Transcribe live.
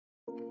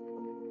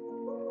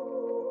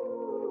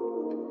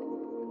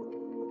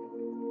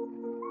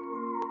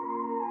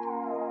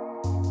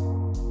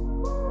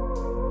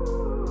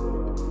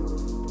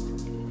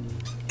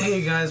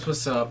Hey guys,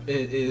 what's up?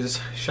 It is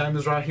Shai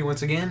Mizrahi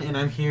once again, and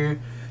I'm here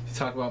to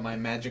talk about my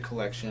magic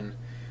collection,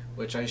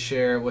 which I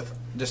share with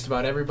just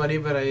about everybody,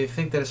 but I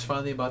think that it's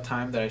finally about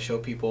time that I show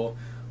people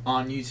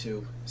on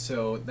YouTube.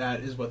 So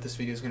that is what this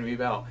video is going to be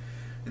about.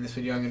 In this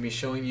video I'm going to be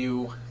showing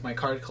you my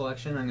card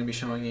collection, I'm going to be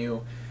showing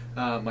you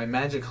my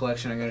magic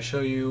collection, I'm going to show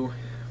you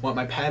what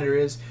my pattern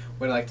is,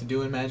 what I like to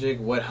do in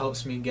magic, what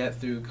helps me get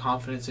through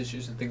confidence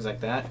issues and things like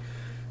that.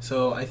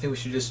 So I think we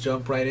should just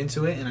jump right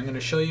into it, and I'm going to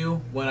show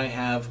you what I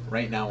have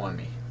right now on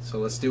me. So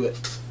let's do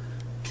it.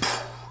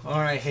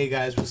 Alright, hey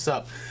guys, what's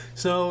up?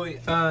 So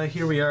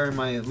here we are in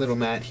my little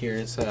mat here.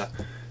 It's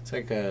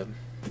like a...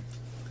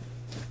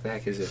 what the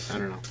heck is it? I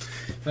don't know.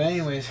 But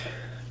anyways,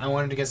 I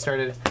wanted to get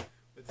started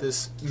with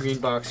this green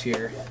box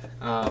here.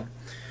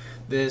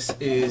 This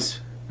is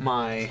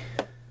my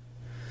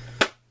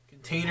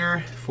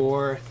container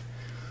for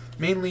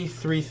mainly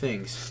three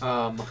things.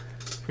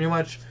 Pretty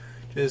much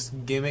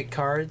just gimmick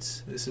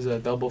cards. This is a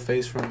double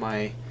face from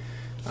my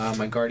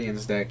my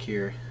Guardians deck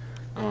here.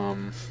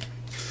 And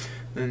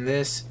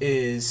this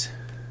is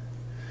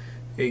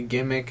a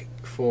gimmick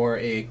for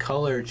a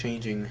color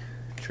changing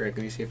trick.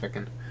 Let me see if I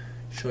can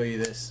show you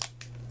this.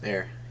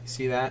 There, you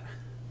see that?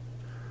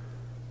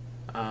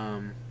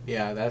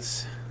 Yeah,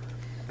 that's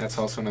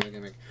also another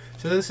gimmick.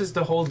 So this is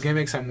the whole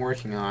gimmicks I'm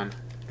working on,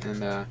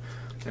 and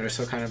they're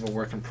still kind of a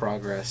work in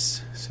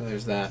progress. So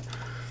there's that.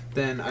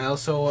 Then I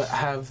also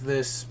have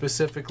this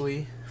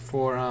specifically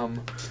for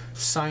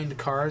signed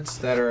cards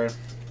that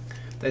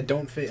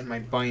don't fit in my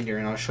binder,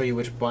 and I'll show you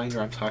which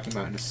binder I'm talking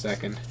about in a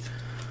second.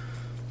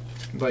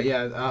 But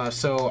yeah,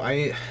 so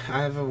I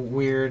have a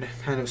weird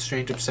kind of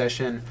strange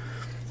obsession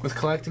with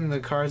collecting the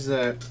cards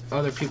that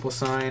other people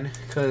sign,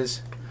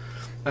 because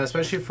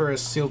especially for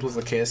Sealed with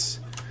a Kiss,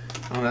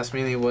 that's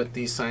mainly what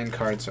these signed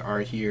cards are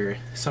here.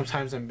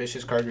 Sometimes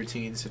ambitious card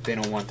routines if they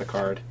don't want the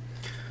card.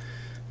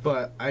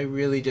 But I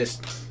really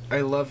just, I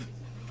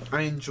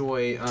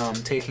enjoy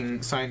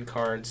taking signed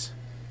cards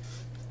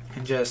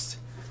and just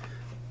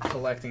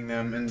collecting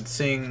them and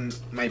seeing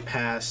my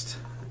past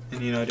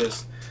and, you know,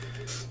 just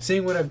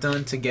seeing what I've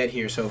done to get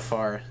here so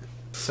far.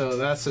 So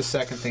that's the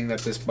second thing that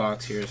this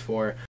box here is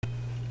for.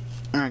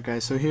 Alright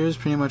guys, so here's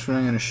pretty much what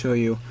I'm going to show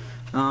you.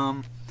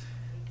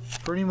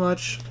 Pretty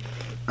much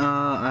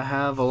I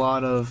have a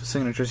lot of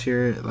signatures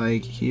here.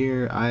 Like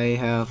here I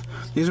have,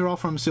 these are all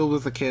from Sealed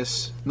with a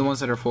Kiss, the ones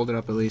that are folded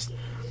up at least.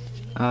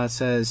 It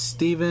says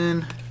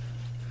Steven.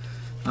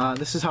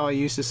 This is how I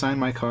used to sign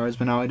my cards,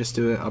 but now I just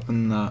do it up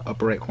in the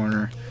upper right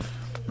corner,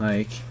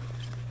 like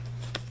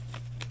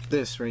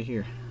this right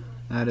here.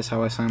 That is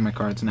how I sign my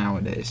cards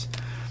nowadays.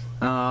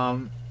 This is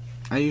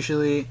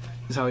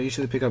how I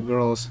usually pick up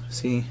girls.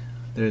 See,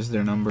 there's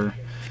their number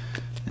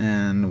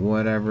and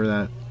whatever,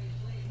 that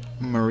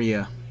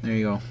Maria. There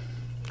you go.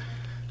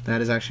 That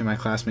is actually my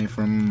classmate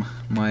from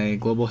my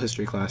global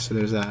history class, so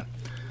there's that.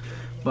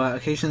 But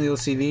occasionally you'll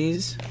see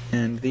these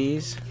and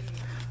these.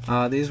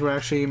 These were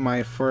actually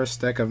my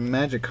first deck of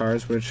magic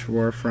cards, which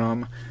were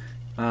from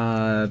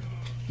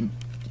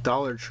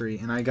Dollar Tree,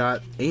 and I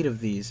got 8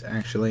 of these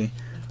actually.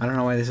 I don't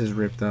know why this is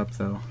ripped up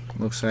though.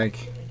 Looks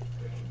like...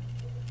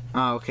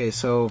 okay,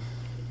 so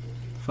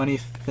funny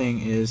thing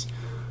is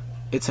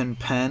it's in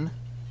pen,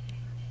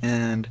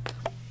 and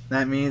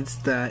that means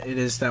that it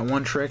is that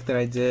one trick that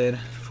I did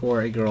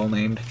for a girl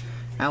named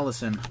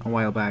Allison a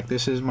while back.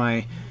 This is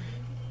my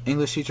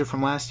English teacher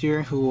from last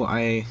year, who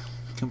I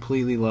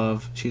completely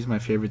love. She's my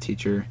favorite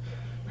teacher.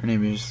 Her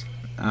name is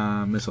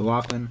Miss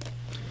O'Loughlin.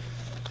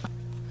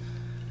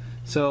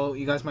 So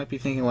you guys might be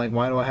thinking, like,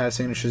 why do I have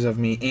signatures of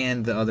me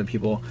and the other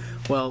people?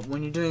 Well,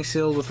 when you're doing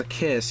Sealed with a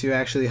Kiss, you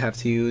actually have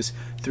to use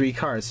 3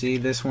 cards. See,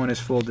 this one is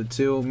folded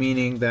too,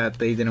 meaning that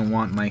they didn't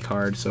want my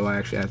card, so I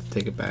actually have to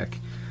take it back.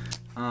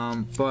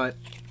 But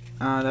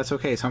that's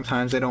okay.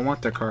 Sometimes they don't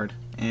want their card,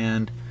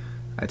 and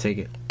I take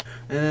it.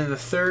 And then the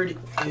third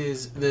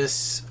is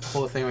this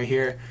whole thing right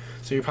here.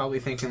 So you're probably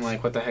thinking,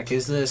 like, what the heck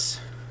is this?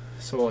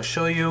 So I'll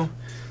show you.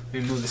 Let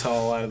me move this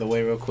all out of the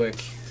way real quick.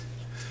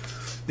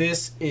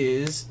 This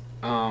is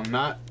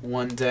not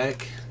 1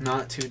 deck,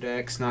 not 2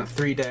 decks, not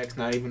 3 decks,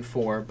 not even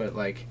 4, but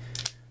like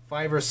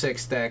 5 or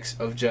 6 decks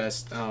of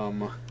just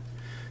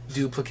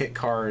duplicate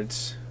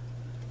cards.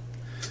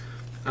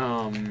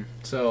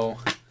 So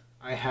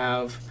I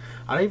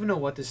don't even know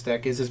what this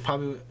deck is. It's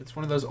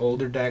one of those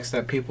older decks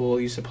that people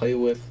used to play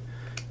with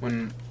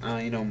when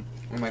you know,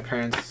 when my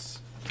parents,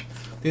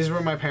 these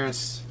were my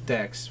parents'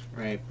 decks,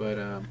 right?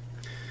 But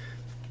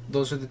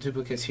those are the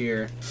duplicates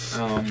here.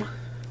 I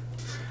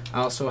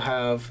also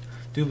have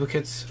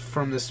duplicates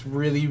from this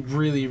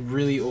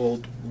really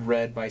old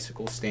red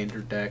bicycle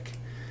standard deck.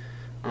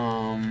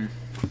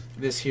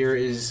 This here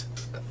is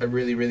a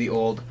really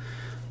old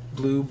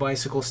blue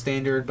bicycle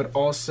standard, but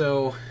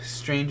also,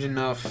 strange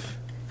enough,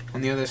 on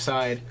the other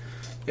side,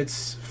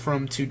 it's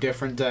from 2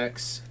 different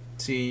decks.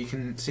 See, you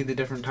can see the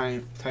different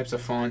types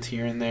of font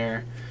here and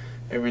there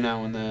every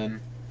now and then.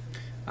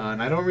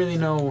 And I don't really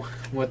know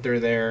what they're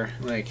there,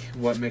 like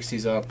what mixed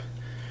these up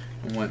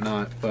and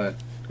whatnot, but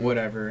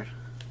whatever.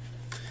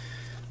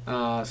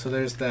 So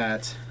there's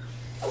that.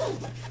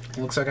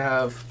 Looks like I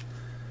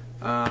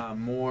have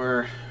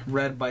more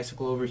red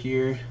bicycle over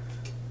here.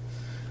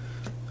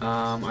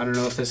 I don't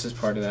know if this is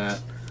part of that,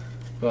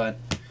 but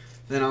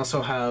then I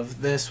also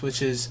have this,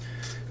 which is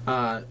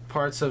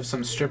parts of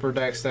some stripper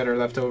decks that are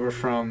left over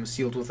from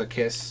Sealed with a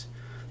Kiss.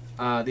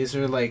 These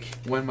are like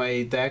when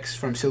my decks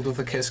from Sealed with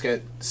a Kiss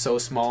get so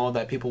small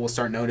that people will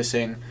start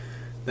noticing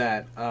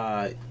that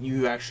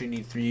you actually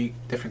need 3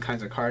 different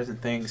kinds of cards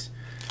and things.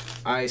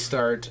 I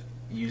start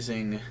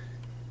using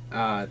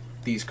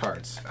these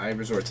cards. I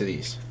resort to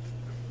these.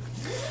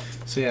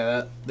 So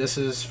yeah, this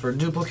is for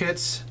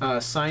duplicates,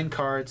 signed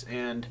cards,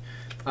 and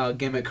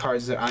gimmick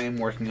cards that I am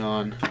working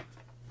on.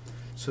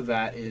 So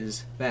that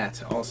is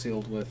that, all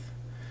sealed with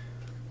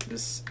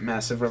this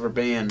massive rubber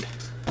band.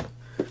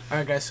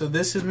 Alright guys, so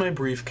this is my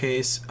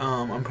briefcase.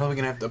 I'm probably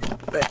going to have to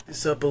back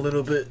this up a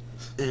little bit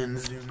and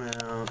zoom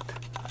out.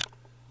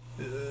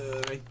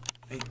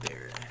 Right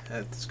there.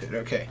 That's good.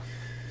 Okay.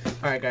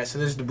 Alright guys, so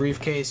this is the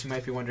briefcase. You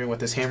might be wondering what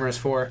this hammer is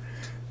for.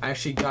 I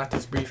actually got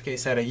this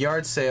briefcase at a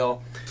yard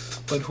sale,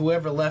 but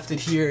whoever left it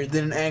here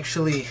didn't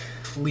actually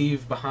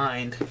leave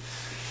behind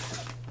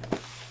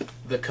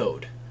the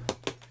code.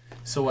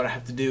 So what I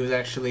have to do is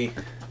actually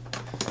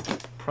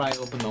pry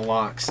open the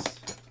locks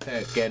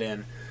to get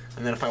in.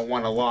 And then if I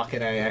want to lock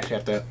it, I actually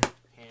have to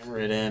hammer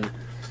it in.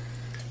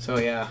 So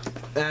yeah,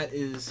 that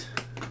is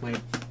my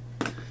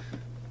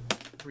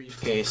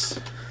briefcase.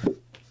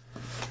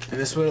 And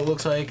this is what it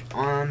looks like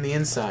on the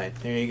inside.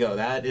 There you go.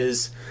 That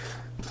is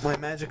my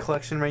Magic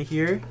collection right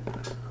here.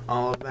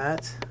 All of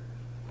that.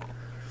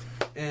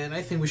 And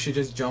I think we should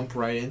just jump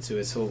right into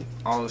it. So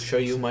I'll show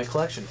you my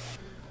collection.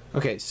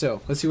 Okay,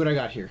 so let's see what I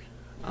got here.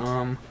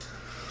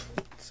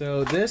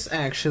 So this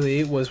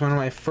actually was one of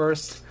my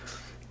first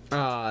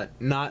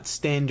not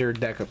standard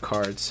deck of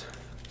cards.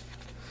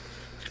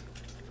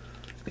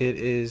 It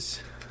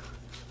is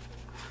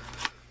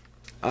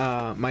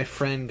my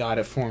friend got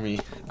it for me.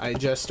 I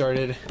just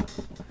started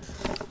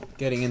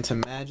getting into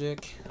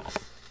Magic,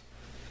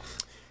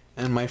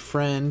 and my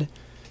friend,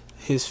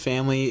 his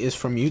family is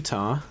from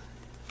Utah,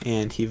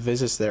 and he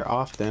visits there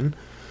often,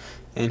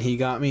 and he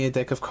got me a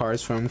deck of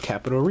cards from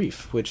Capital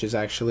Reef, which is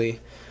actually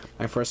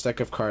my first deck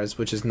of cards,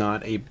 which is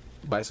not a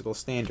bicycle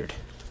standard.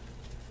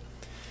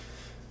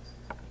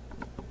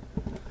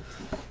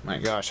 My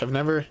gosh, I've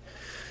never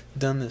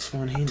done this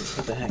one-handed.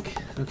 What the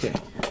heck? Okay.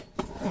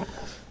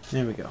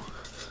 There we go.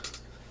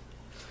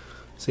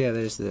 So yeah,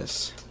 there's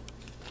this.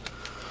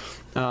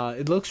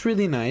 It looks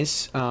really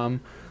nice. On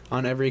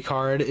every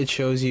card, it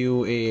shows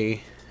you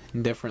a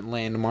different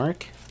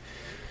landmark.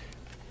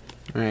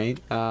 Right?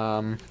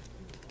 The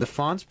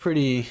font's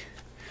pretty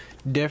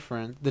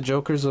different. The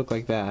Jokers look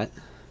like that.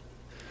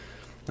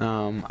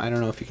 I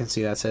don't know if you can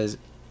see that. It says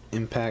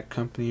Impact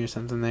Company or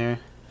something there.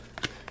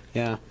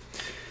 Yeah.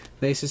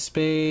 The Ace of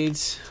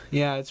Spades.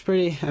 Yeah, it's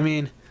pretty. I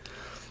mean,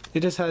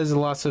 it just has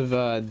lots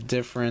of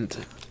different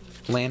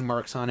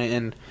landmarks on it,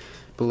 and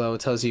below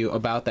it tells you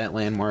about that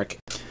landmark.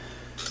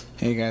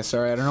 Hey guys,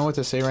 sorry, I don't know what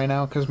to say right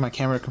now because my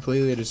camera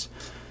completely just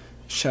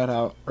shut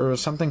out, or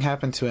something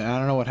happened to it. I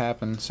don't know what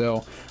happened,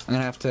 so I'm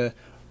gonna have to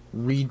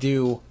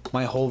redo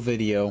my whole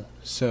video.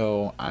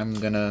 So I'm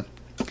gonna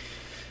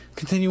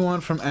continue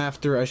on from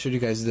after I showed you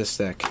guys this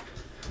deck.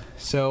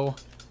 So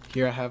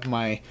here I have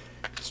my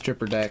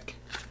stripper deck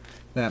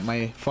that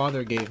my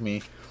father gave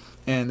me,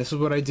 and this is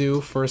what I do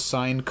for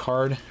signed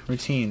card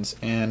routines,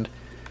 and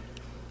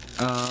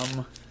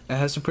it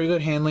has some pretty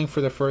good handling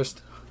for the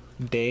first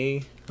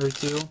day or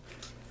two,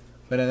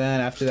 but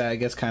then after that it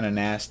gets kind of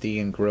nasty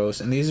and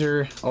gross, and these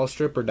are all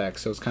stripper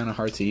decks, so it's kind of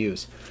hard to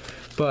use.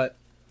 But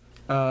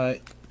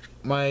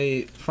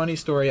my funny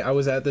story, I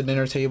was at the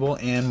dinner table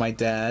and my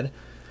dad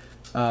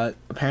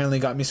apparently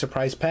got me a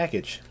surprise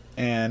package,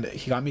 and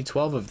he got me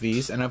 12 of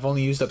these, and I've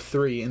only used up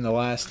 3 in the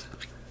last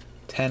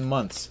 10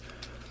 months.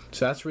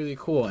 So that's really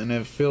cool, and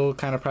I feel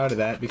kind of proud of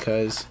that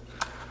because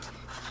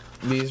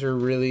these are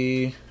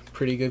really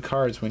pretty good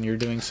cards when you're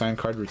doing signed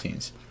card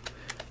routines.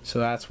 So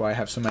that's why I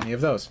have so many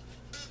of those.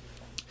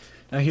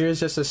 Now here's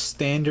just a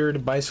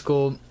standard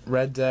bicycle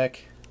red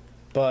deck,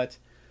 but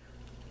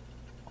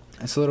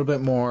it's a little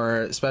bit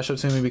more special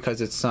to me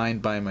because it's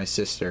signed by my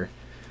sister,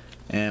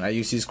 and I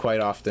use these quite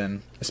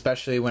often,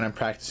 especially when I'm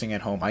practicing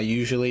at home. I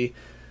usually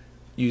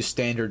use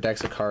standard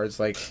decks of cards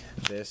like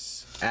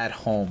this at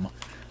home.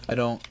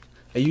 I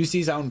use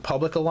these out in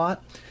public a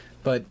lot,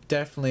 but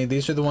definitely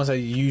these are the ones I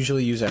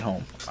usually use at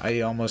home.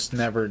 I almost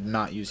never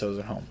not use those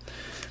at home.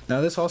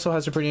 Now this also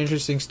has a pretty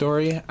interesting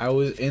story. I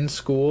was in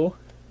school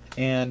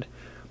and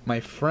my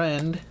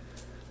friend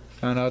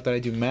found out that I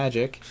do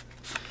Magic,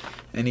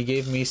 and he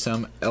gave me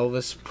some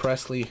Elvis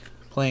Presley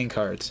playing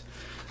cards.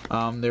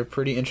 They're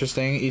pretty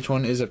interesting. Each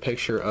one is a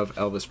picture of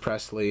Elvis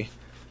Presley.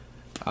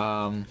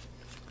 I've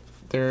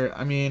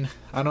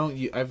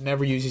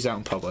never used these out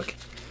in public,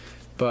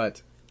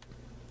 but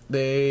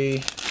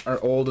they are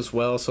old as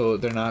well, so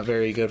they're not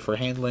very good for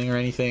handling or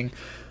anything,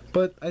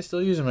 but I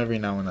still use them every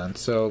now and then.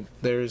 So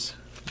there's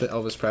the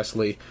Elvis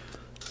Presley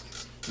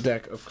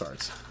deck of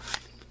cards.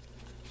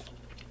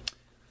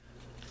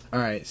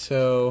 Alright,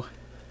 so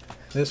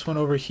This one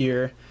over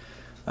here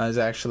is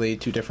actually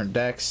 2 different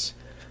decks.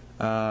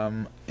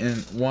 And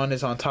one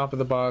is on top of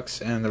the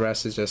box, and the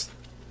rest is just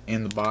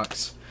in the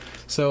box.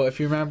 So if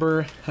you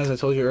remember, as I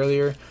told you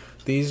earlier,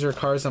 these are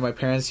cards that my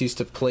parents used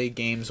to play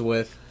games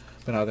with,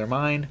 but now they're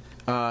mine.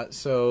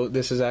 So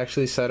this is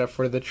actually set up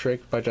for the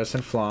trick by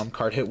Justin Flom,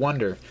 Card Hit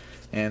Wonder.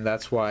 And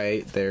that's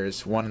why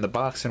there's one in the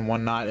box and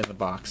one not in the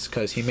box,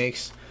 because he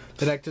makes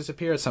the deck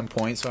disappear at some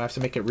point, so I have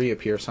to make it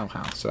reappear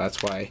somehow. So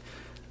that's why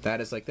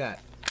that is like that.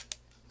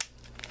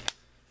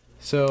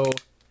 So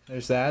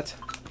there's that.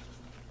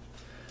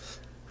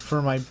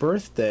 For my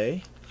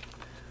birthday,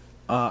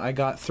 I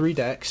got 3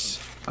 decks.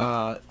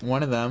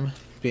 One of them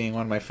being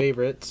one of my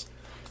favorites,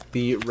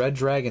 the Red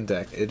Dragon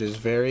deck. It is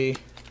very,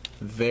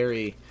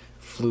 very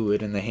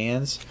fluid in the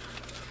hands,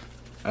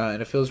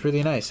 and it feels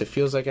really nice. It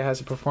feels like it has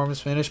a performance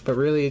finish, but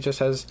really it just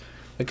has,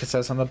 like it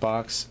says on the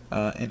box,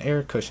 an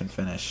air cushion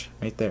finish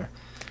right there.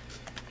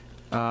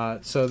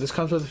 So this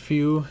comes with a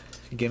few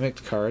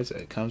gimmicked cards.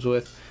 It comes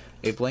with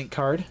a blank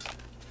card,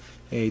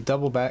 a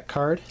double back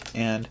card,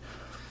 and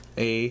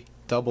a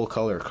double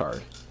color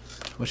card,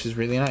 which is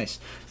really nice.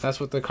 That's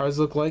what the cards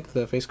look like,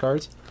 the face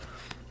cards.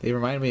 They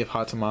remind me of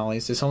Hot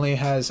Tamales. This only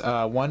has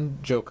 1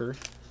 Joker,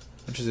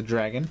 which is a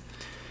dragon,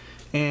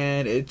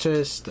 and it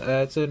just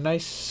it's a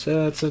nice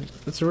it's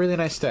a really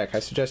nice deck. I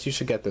suggest you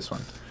should get this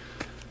one.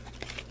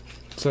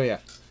 So yeah,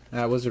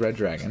 that was the Red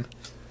Dragon,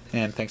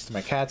 and thanks to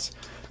my cats,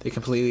 they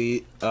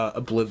completely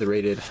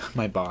obliterated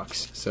my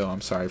box. So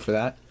I'm sorry for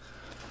that.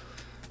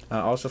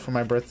 Also for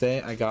my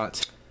birthday, I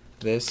got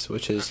this,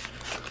 which is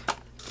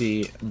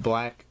the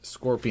Black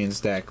Scorpions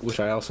deck, which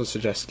I also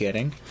suggest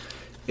getting.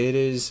 It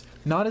is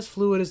not as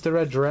fluid as the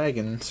Red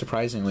Dragon,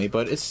 surprisingly,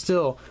 but it's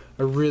still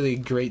a really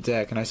great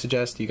deck, and I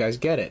suggest you guys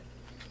get it.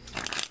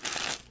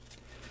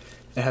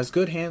 It has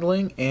good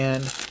handling,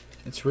 and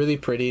it's really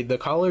pretty. The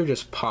color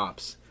just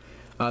pops.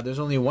 There's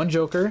only 1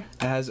 Joker.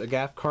 It has a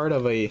gaff card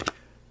of a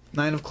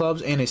 9 of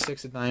clubs and a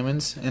 6 of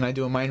diamonds, and I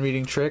do a mind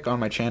reading trick on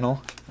my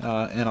channel,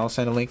 and I'll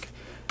send a link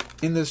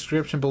in the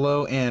description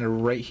below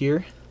and right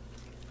here.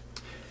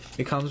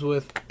 It comes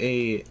with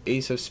a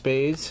Ace of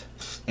Spades,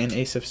 an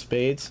Ace of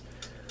Spades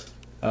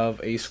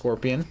of a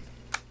Scorpion,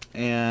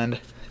 and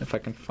if I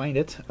can find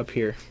it, up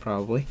here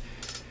probably,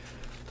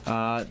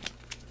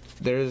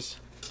 there's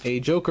a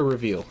Joker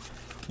reveal,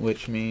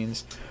 which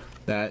means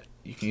that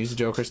you can use the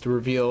Jokers to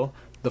reveal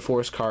the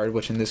force card,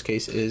 which in this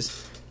case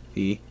is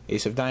the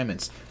Ace of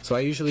Diamonds. So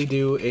I usually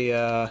do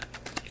a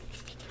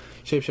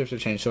shapeshifter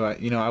change, so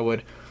I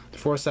would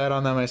force that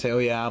on them, and I say, oh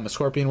yeah, I'm a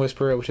Scorpion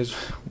Whisperer, which is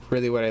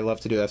really what I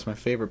love to do. That's my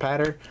favorite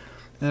pattern.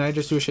 And I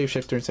just do a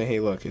shapeshifter and say, hey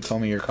look, it's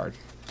only your card.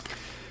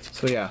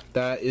 So yeah,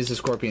 that is the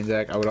Scorpion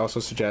deck. I would also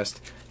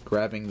suggest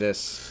grabbing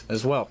this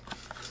as well.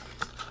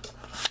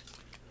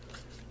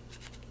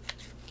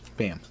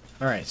 Bam.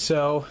 Alright,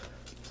 so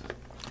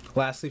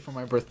lastly for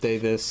my birthday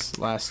this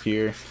last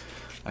year,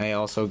 I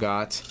also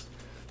got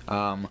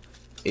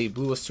a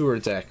Blue Asura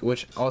deck,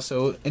 which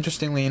also,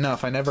 interestingly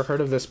enough, I never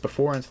heard of this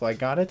before until I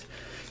got it.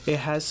 It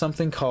has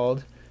something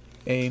called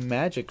a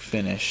magic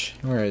finish.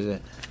 Where is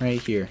it? Right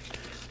here.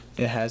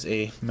 It has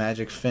a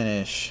magic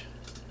finish.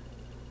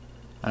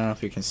 I don't know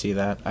if you can see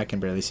that. I can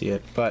barely see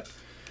it, but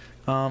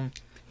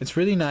it's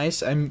really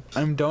nice. I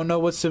don't know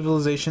what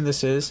civilization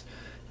this is.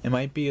 It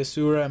might be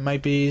Asura. It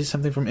might be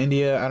something from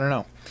India. I don't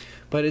know,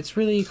 but it's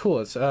really cool.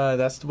 It's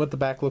that's what the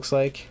back looks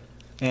like,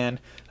 and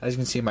as you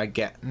can see, my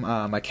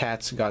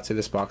cats got to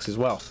this box as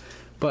well.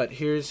 But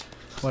here's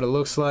what it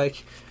looks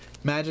like.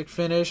 Magic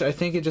finish. I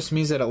think it just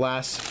means that it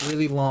lasts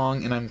really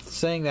long, and I'm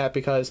saying that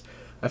because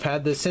I've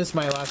had this since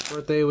my last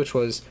birthday, which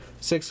was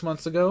 6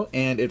 months ago,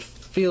 and it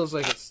feels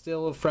like it's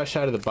still fresh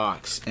out of the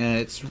box, and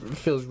it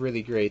feels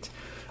really great.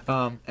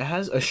 It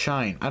has a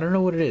shine. I don't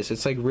know what it is.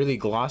 It's like really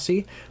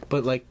glossy,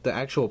 but like the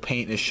actual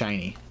paint is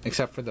shiny,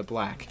 except for the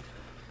black.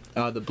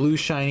 The blue's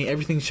shiny,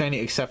 everything's shiny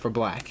except for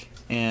black.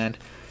 And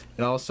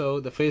it also,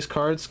 the face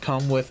cards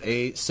come with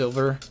a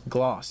silver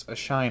gloss, a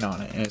shine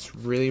on it, and it's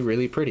really,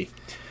 really pretty.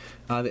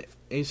 The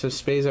Ace of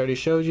Spades I already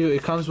showed you.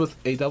 It comes with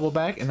a double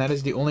back, and that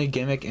is the only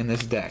gimmick in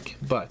this deck.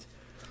 But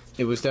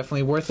it was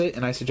definitely worth it,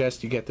 and I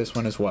suggest you get this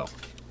one as well.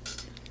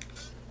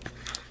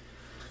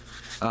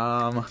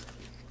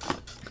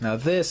 Now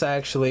this I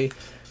actually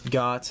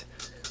got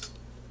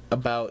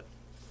about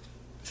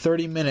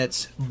 30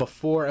 minutes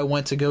before I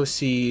went to go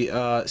see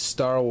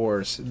Star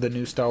Wars, the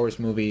new Star Wars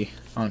movie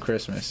on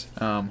Christmas.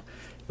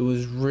 It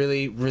was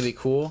really, really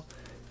cool.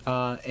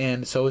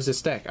 And so is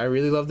this deck. I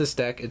really love this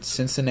deck. It's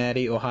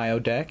Cincinnati, Ohio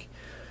deck.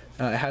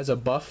 It has a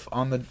buff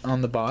on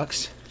the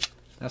box.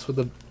 That's what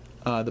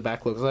the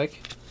back looks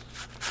like.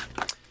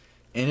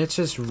 And it's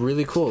just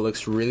really cool. It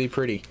looks really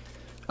pretty.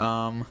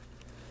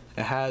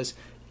 It has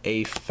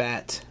a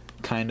fat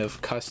kind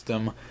of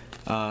custom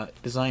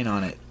design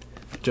on it.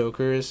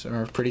 Jokers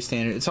are pretty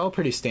standard. It's all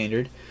pretty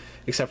standard,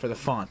 except for the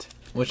font,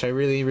 which I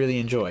really, really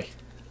enjoy.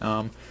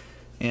 And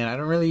I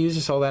don't really use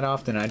this all that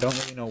often. I don't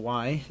really know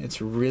why.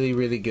 It's really,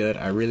 really good.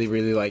 I really,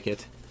 really like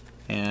it.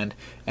 And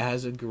it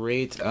has a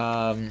great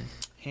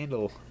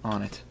handle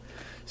on it.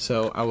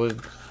 So I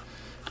would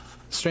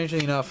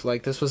strangely enough,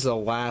 like, this was the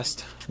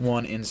last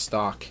one in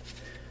stock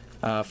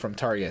from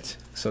Target,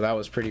 so that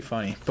was pretty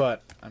funny,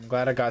 but I'm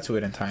glad I got to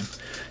it in time.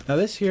 Now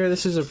this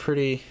is a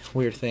pretty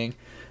weird thing.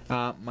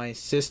 My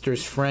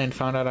sister's friend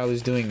found out I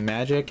was doing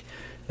Magic,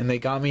 and they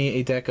got me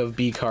a deck of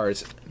B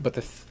cards, but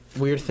the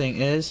weird thing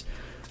is,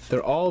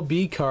 they're all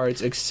B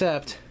cards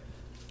except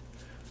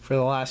for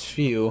the last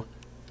few,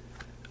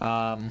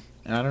 and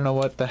I don't know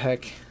what the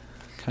heck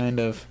I don't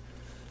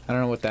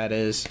know what that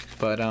is,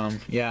 but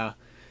yeah,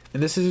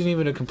 and this isn't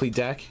even a complete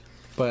deck,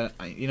 but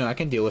you know, I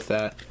can deal with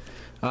that.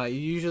 You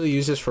usually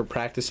use this for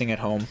practicing at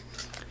home,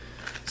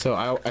 so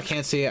I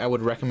can't say I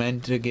would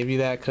recommend to give you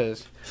that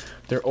because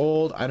they're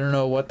old, I don't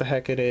know what the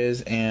heck it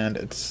is, and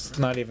it's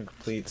not even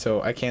complete,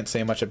 so I can't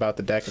say much about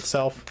the deck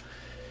itself.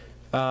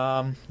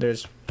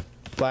 There's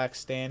Black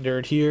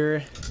Standard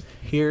here.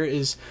 Here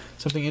is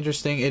something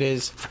interesting. It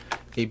is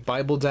a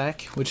Bible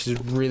deck, which is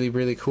really,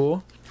 really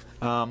cool.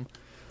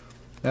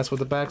 That's what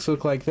the backs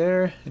look like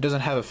there. It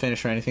doesn't have a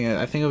finish or anything.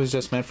 I think it was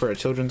just meant for a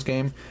children's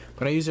game,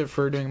 but I use it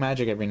for doing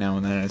Magic every now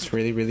and then. It's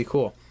really, really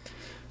cool.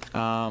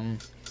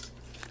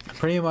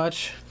 Pretty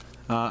much,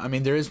 I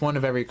mean, there is one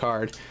of every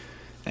card,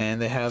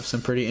 and they have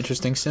some pretty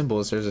interesting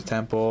symbols. There's a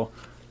temple,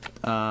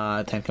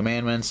 10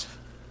 Commandments,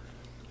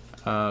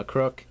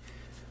 crook,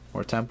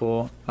 or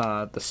temple,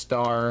 the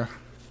star.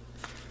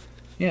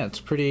 Yeah, it's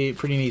pretty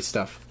neat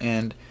stuff.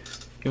 And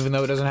even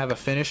though it doesn't have a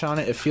finish on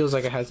it, it feels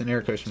like it has an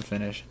air cushion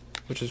finish,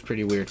 which is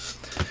pretty weird.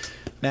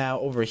 Now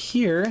over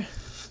here,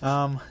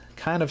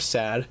 kind of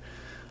sad.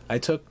 I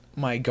took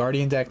my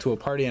Guardian deck to a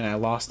party and I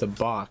lost a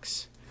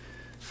box,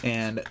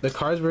 and the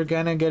cards were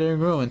gonna get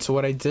ruined. So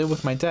what I did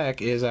with my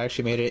deck is I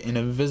actually made it an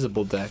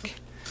invisible deck,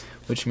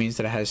 which means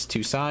that it has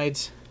two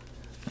sides,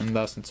 and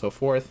thus and so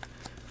forth,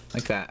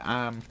 like that.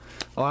 A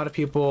lot of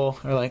people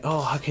are like,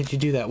 "Oh, how could you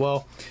do that?"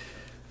 Well,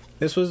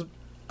 this was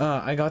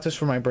I got this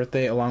for my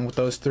birthday along with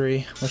those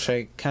three, which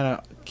I kind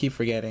of keep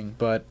forgetting,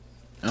 but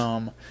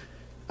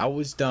I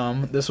was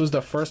dumb. This was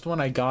the first one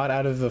I got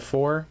out of the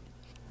four,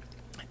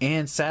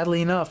 and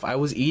sadly enough, I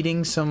was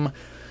eating some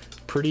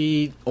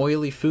pretty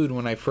oily food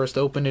when I first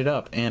opened it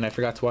up, and I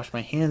forgot to wash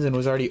my hands, and it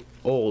was already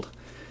old.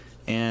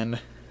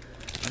 And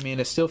I mean,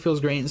 it still feels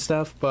great and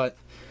stuff, but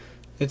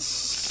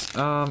it's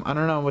I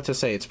don't know what to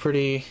say. It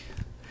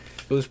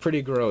was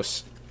pretty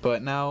gross.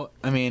 But now,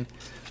 I mean,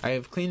 I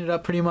have cleaned it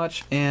up pretty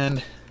much,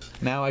 and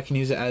now I can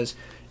use it as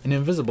an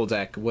invisible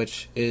deck,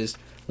 which is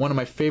one of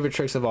my favorite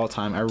tricks of all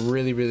time. I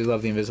really, really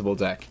love the invisible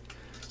deck.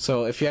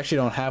 So if you actually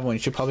don't have one, you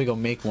should probably go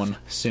make one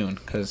soon,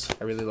 because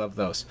I really love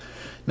those.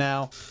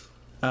 Now,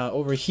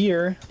 over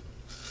here,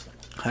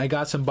 I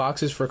got some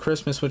boxes for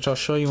Christmas, which I'll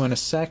show you in a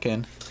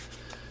second.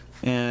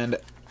 And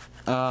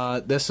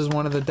this is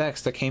one of the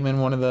decks that came in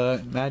one of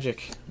the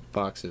Magic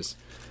boxes.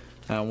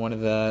 One of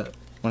the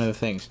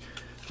things.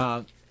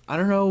 I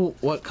don't know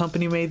what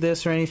company made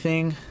this or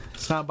anything.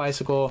 It's not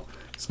Bicycle.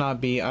 It's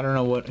not B. I don't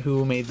know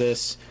who made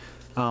this.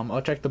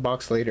 I'll check the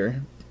box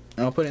later.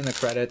 I'll put it in the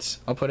credits.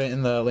 I'll put it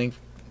in the link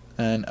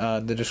and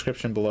the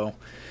description below.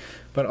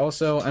 But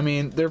also, I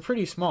mean, they're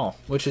pretty small,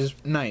 which is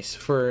nice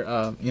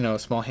for you know,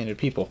 small-handed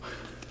people.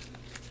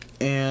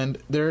 And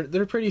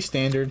they're pretty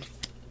standard.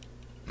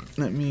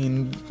 I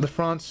mean, the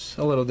front's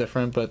a little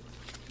different, but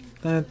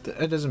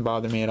it doesn't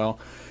bother me at all.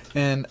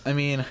 And I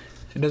mean,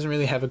 it doesn't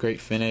really have a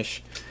great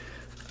finish.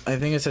 I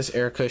think it says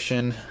air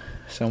cushion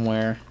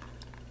somewhere.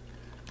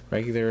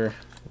 Regular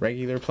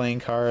playing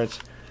cards.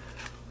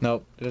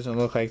 Nope, it doesn't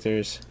look like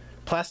there's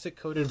plastic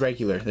coated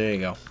regular. There you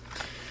go.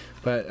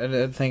 But I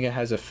don't think it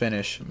has a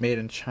finish. Made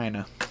in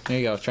China. There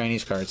you go,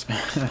 Chinese cards.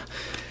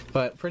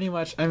 But pretty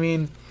much, I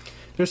mean,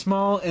 they're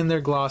small and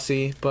they're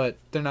glossy, but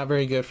they're not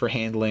very good for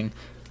handling.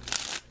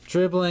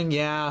 Dribbling,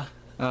 yeah,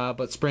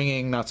 but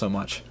springing, not so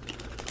much.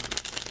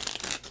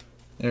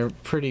 They're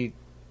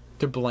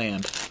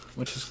bland,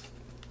 which is,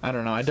 I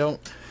don't know, I don't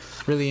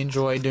really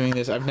enjoy doing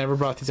this. I've never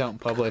brought these out in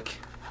public.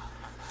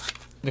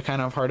 They're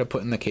kind of hard to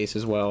put in the case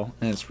as well,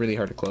 and it's really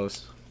hard to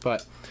close.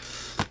 But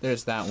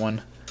there's that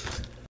one.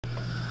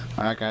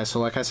 Alright guys, so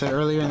like I said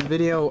earlier in the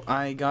video,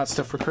 I got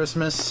stuff for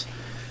Christmas,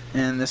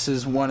 and this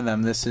is one of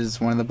them. This is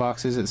one of the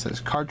boxes. It says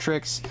Card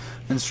Tricks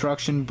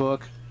Instruction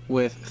Book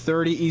with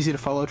 30 easy to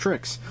follow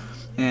tricks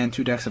and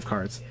 2 decks of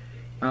cards.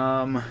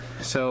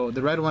 So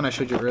the red one I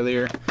showed you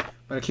earlier,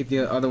 but I keep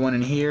the other one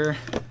in here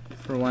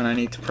for when I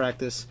need to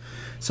practice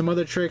some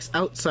other tricks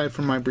outside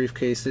from my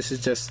briefcase. This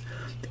is just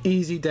the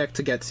easy deck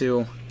to get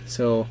to,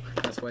 so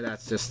that's why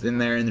that's just in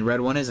there and the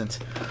red one isn't.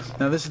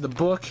 Now this is the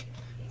book.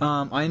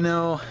 I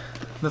know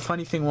the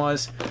funny thing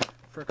was,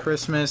 for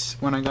Christmas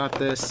when I got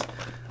this,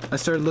 I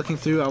started looking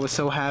through, I was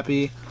so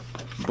happy,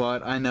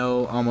 but I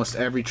know almost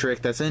every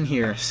trick that's in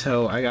here,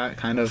 so I got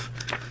kind of,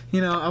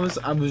 you know, I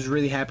was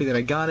really happy that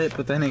I got it,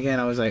 but then again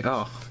I was like,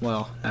 oh,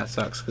 well, that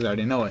sucks because I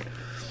already know it.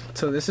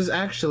 So this is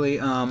actually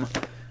a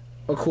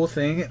cool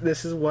thing.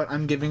 This is what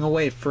I'm giving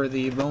away for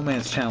the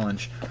Romance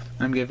Challenge.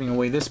 I'm giving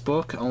away this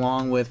book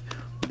along with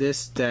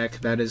this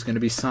deck that is going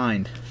to be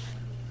signed.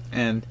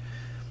 And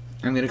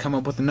I'm going to come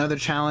up with another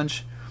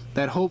challenge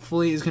that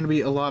hopefully is going to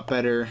be a lot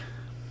better.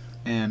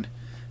 And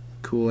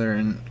cooler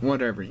and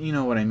whatever. You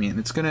know what I mean.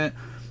 It's gonna,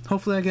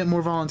 hopefully I get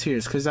more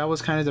volunteers, because that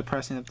was kind of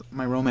depressing that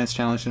my romance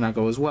challenge did not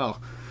go as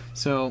well.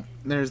 So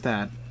there's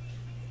that.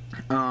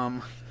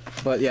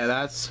 But yeah,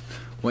 that's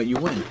what you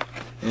win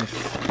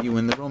if you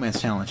win the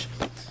romance challenge.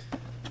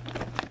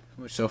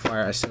 Which so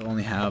far I still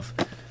only have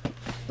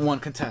one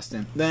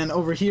contestant. Then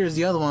over here is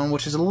the other one,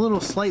 which is a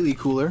little slightly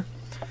cooler.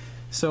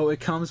 So it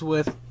comes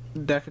with a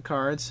deck of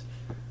cards.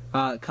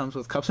 It comes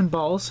with cups and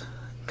balls.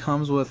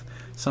 Comes with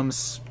some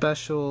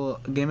special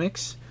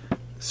gimmicks,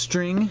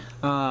 string,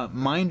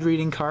 mind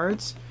reading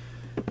cards,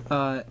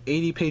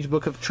 80-page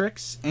book of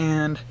tricks,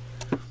 and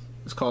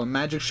it's called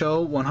Magic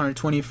Show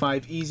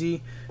 125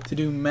 Easy to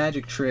do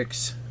magic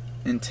tricks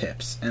and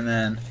tips. And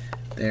then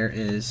there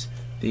is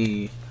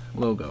the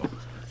logo.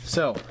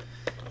 So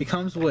it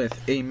comes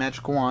with a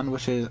magic wand,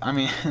 which is, I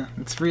mean,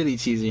 it's really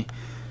cheesy.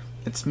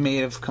 It's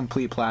made of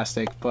complete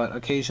plastic, but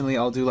occasionally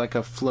I'll do like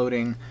a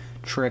floating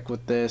trick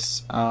with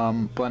this,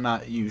 but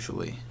not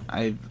usually.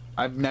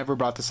 I've never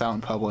brought this out in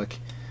public,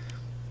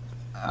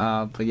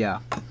 but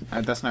yeah,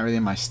 that's not really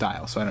my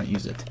style, so I don't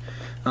use it.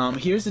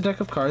 Here's the deck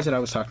of cards that I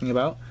was talking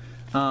about.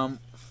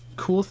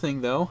 Cool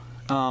thing though,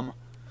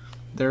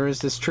 there is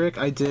this trick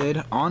I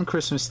did on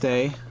Christmas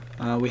Day.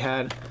 We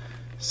had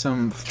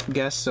some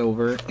guests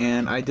over,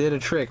 and I did a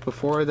trick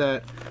before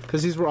that,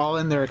 because these were all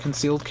in their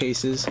concealed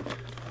cases,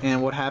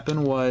 and what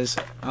happened was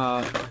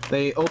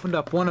they opened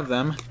up one of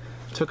them,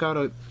 took out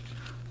a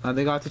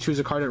they got to choose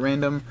a card at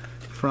random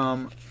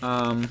from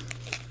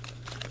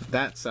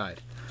that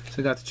side. So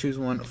they got to choose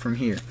one from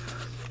here,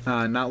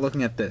 not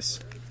looking at this.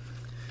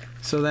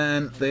 So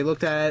then they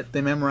looked at it,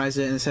 they memorized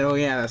it, and said, oh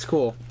yeah, that's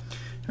cool.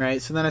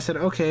 Right? So then I said,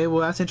 okay,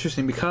 well that's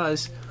interesting,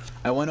 because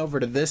I went over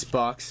to this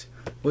box,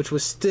 which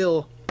was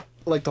still,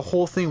 like the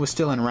whole thing was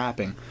still in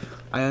wrapping.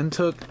 I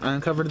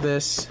uncovered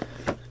this,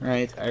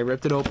 right? I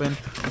ripped it open,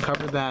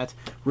 uncovered that,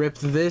 ripped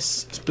this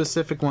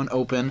specific one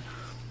open.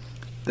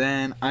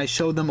 Then I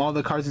showed them all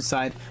the cards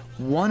inside.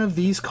 One of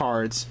these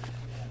cards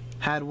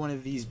had one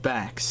of these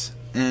backs,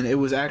 and it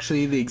was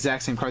actually the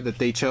exact same card that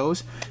they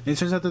chose. And it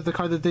turns out that the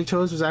card that they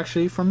chose was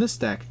actually from this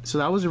deck. So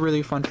that was a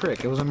really fun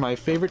trick. It was one of my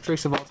favorite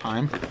tricks of all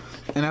time,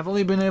 and I've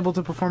only been able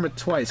to perform it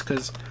twice,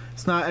 because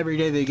it's not every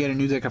day they get a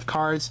new deck of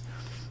cards.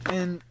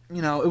 And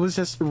you know, it was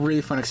just a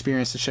really fun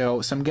experience to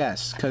show some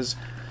guests, because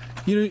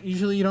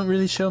usually you don't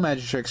really show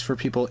magic tricks for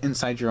people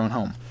inside your own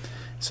home.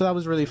 So that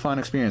was a really fun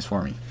experience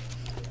for me.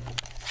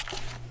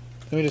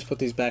 Let me just put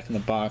these back in the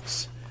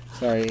box.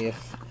 Sorry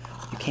if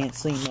you can't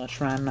see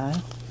much right now.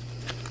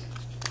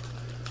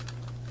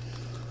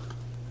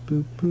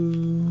 Boop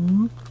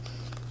boop.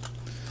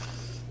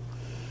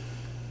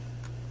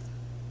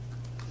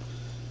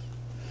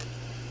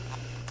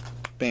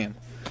 Bam.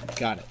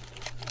 Got it.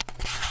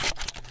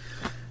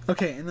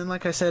 Okay, and then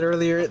like I said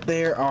earlier,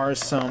 there are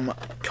some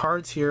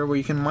cards here where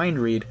you can mind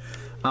read.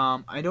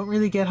 I don't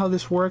really get how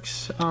this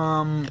works,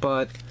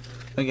 but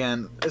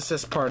again, it's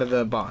just part of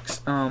the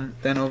box.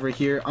 Then over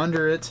here,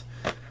 under it,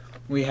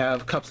 we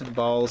have cups and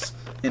balls,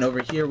 and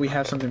over here we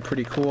have something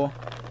pretty cool.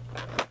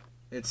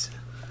 It's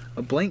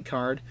a blank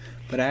card,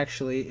 but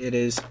actually it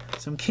is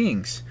some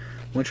kings,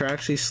 which are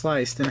actually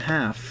sliced in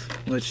half,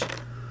 which,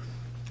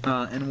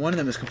 and one of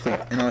them is complete,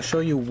 and I'll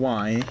show you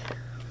why.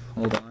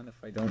 Hold on, if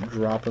I don't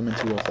drop them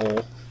into a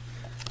hole.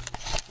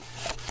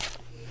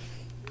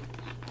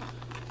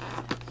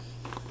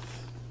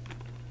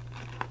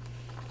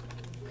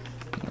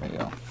 There we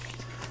go.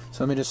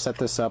 So let me just set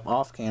this up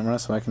off camera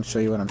so I can show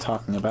you what I'm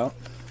talking about.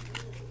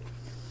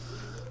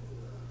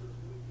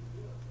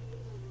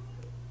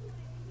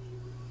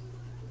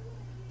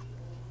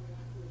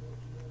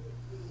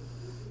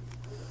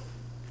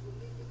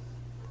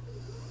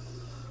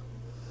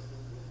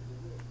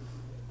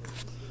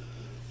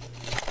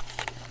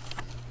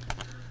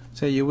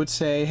 So you would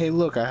say, hey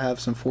look, I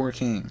have some 4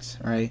 kings,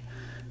 right?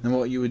 And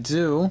what you would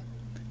do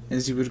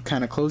is you would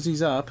kind of close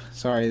these up.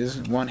 Sorry, this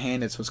is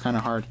one-handed, so it's kind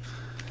of hard.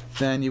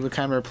 Then you would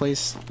kind of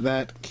replace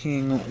that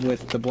king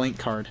with the blank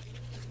card,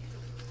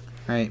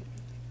 right?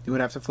 You would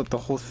have to flip the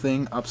whole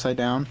thing upside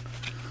down,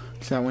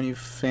 so that when you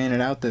fan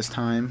it out this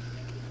time,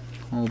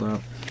 hold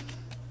up.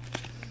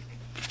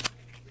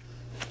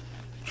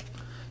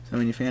 So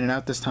when you fan it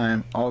out this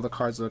time, all the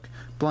cards look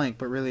blank,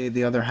 but really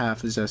the other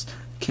half is just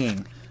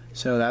king.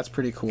 So that's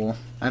pretty cool.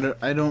 I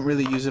don't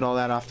really use it all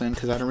that often,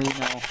 because I don't really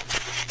know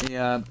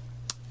the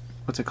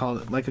what's it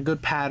called, like a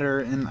good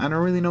pattern, and I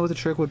don't really know what the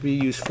trick would be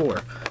used for.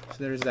 So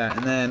there's that.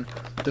 And then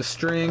the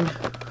string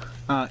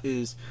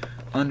is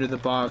under the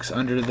box,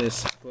 under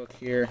this book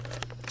here.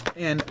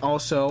 And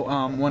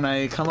also when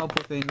I come up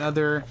with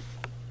another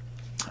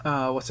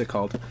what's it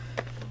called,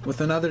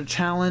 with another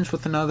challenge,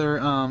 with another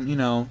you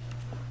know,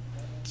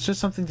 it's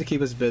just something to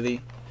keep us busy,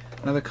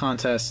 another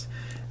contest.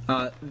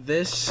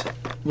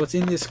 What's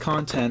in this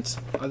content,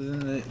 other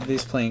than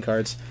these playing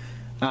cards,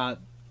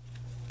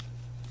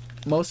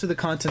 most of the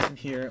content in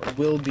here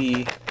will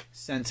be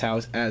sent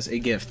out as a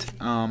gift.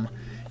 And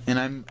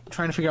I'm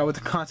trying to figure out what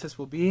the contest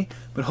will be,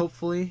 but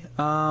hopefully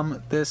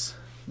this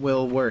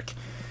will work.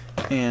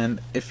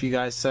 And if you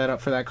guys set up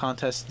for that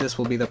contest, this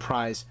will be the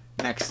prize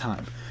next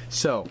time.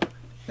 So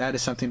that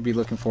is something to be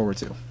looking forward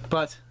to.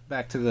 But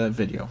back to the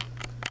video.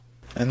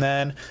 And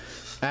then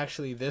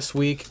actually this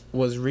week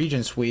was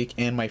Regents Week,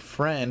 and my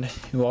friend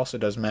who also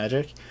does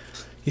Magic,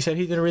 he said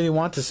he didn't really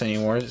want this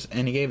anymore,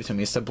 and he gave it to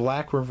me. It's the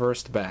black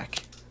reversed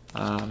back.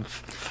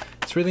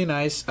 It's really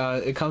nice.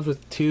 It comes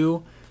with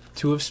two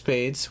of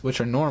spades,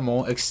 which are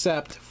normal,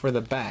 except for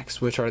the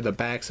backs, which are the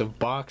backs of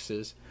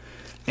boxes.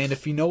 And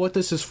if you know what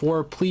this is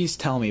for, please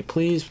tell me.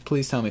 Please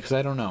tell me, because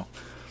I don't know.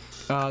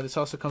 This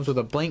also comes with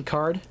a blank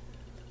card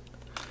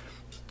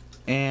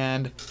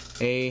and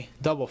a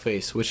double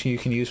face, which you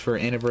can use for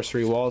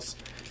anniversary waltz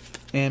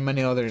and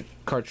many other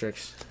card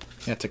tricks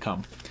yet to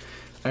come.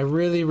 I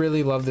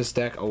really love this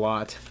deck a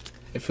lot.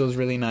 It feels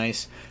really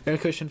nice. Air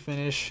cushion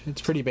finish.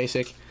 It's pretty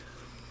basic,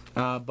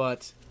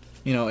 but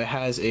you know, it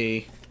has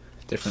a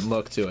different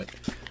look to it.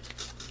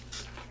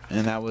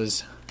 And that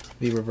was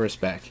the reverse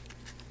back.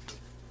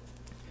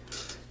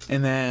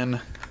 And then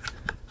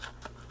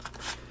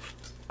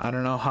I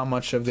don't know how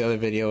much of the other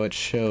video it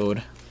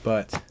showed,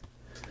 but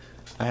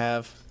I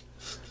have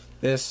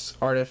this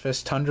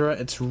Artifice Tundra.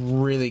 It's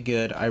really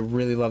good. I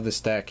really love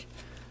this deck.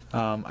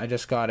 I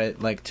just got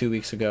it like 2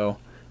 weeks ago,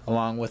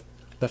 along with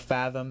the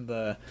Fathom,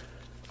 the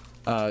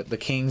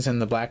Kings,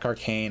 and the Black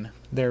Arcane.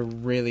 They're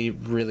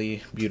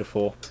really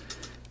beautiful.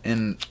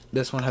 And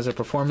this one has a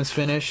performance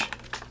finish.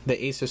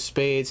 The Ace of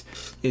Spades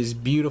is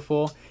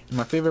beautiful. And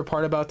my favorite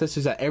part about this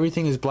is that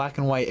everything is black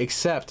and white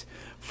except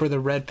for the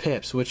red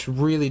pips, which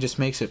really just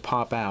makes it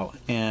pop out.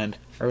 And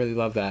I really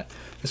love that.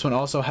 This one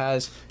also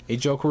has a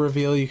Joker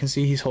reveal. You can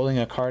see he's holding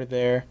a card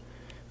there,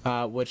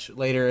 which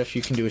later, if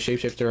you can do a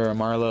Shapeshifter or a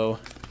Marlowe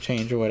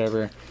change or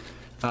whatever,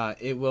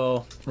 it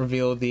will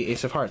reveal the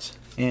Ace of Hearts.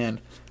 And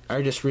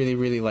I just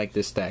really like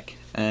this deck.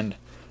 And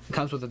it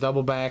comes with a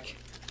double back,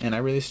 and I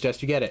really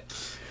suggest you get it.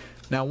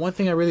 Now, one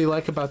thing I really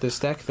like about this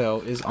deck,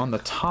 though, is on the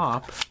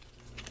top,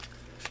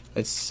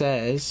 it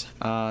says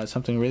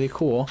something really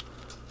cool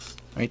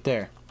right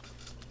there.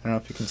 I don't know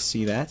if you can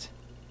see that.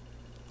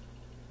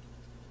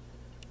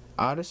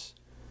 Ars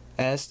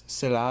est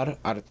celar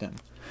artem,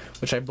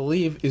 which I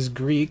believe is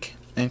Greek,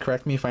 and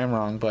correct me if I'm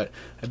wrong, but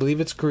I believe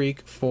it's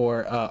Greek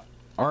for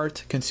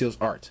art conceals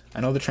art.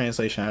 I know the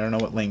translation, I don't know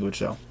what language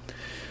though.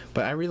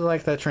 But I really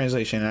like that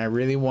translation, and I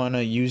really want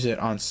to use it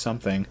on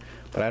something,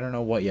 but I don't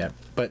know what yet.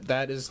 But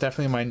that is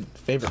definitely my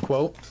favorite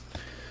quote.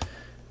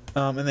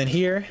 And then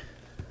here,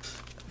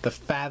 the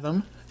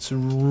Fathom. It's a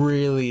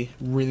really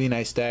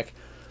nice deck.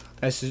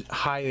 I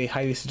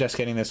highly suggest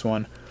getting this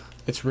one.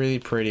 It's really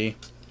pretty.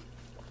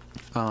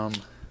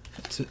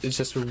 It's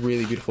just a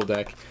really beautiful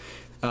deck.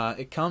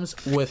 It comes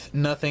with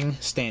nothing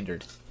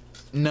standard.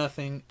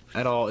 Nothing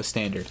at all is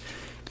standard.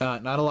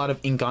 Not a lot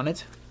of ink on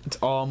it. It's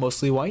all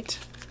mostly white.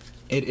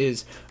 It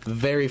is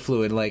very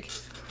fluid. Like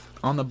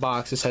on the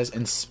box, it says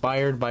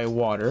inspired by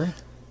water,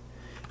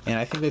 and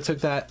I think they took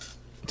that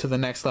to the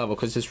next level,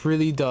 because this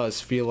really does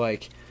feel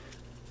like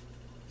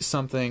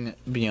something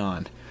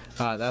beyond.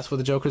 That's what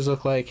the Jokers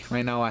look like.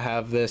 Right now I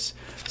have this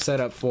set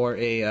up for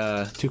a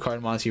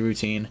 2-card Monty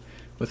routine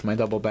with my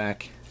double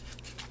back.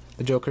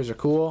 The Jokers are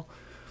cool.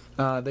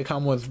 They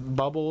come with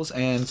bubbles,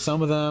 and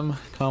some of them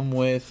come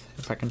with,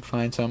 if I can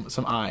find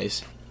some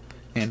eyes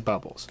and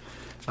bubbles.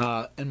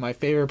 And my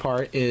favorite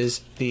part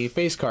is the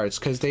face cards,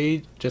 because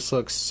they just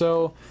look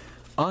so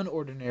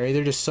unordinary.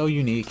 They're just so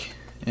unique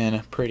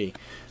and pretty.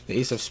 The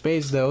Ace of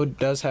Spades, though,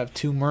 does have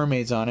 2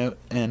 mermaids on it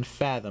and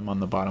Fathom on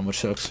the bottom,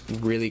 which looks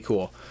really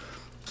cool.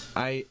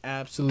 I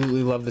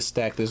absolutely love this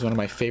deck. This is one of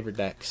my favorite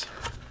decks.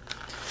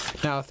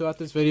 Now, throughout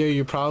this video,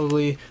 you're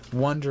probably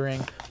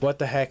wondering what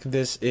the heck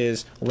this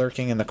is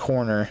lurking in the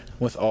corner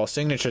with all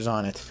signatures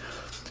on it.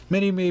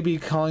 Many may be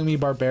calling me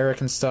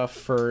barbaric and stuff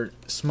for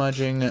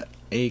smudging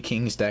a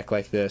King's deck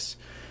like this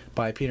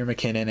by Peter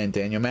McKinnon and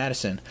Daniel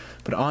Madison.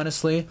 But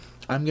honestly,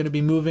 I'm going to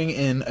be moving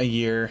in a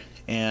year,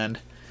 and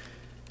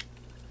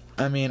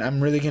I mean,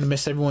 I'm really going to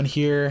miss everyone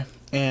here.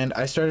 And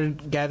I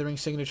started gathering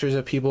signatures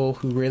of people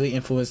who really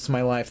influenced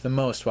my life the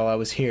most while I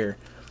was here.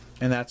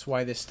 And that's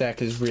why this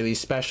deck is really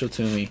special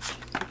to me.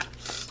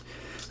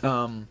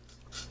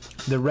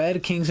 The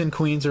red Kings and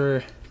Queens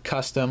are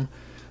custom.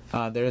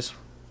 There's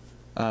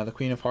the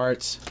Queen of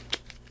Hearts.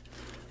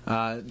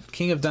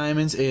 King of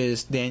Diamonds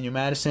is Daniel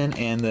Madison,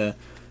 and the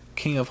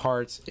King of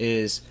Hearts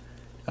is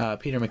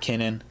Peter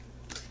McKinnon.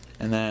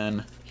 And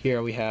then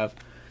here we have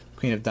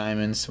Queen of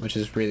Diamonds, which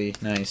is really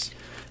nice.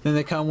 Then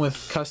they come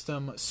with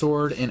custom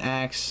sword and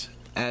axe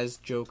as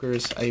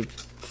Jokers, I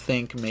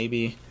think,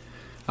 maybe.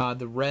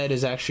 The red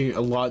is actually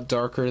a lot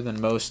darker than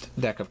most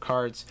deck of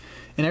cards,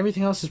 and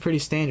everything else is pretty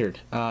standard.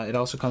 It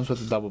also comes with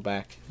a double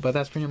back, but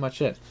that's pretty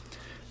much it.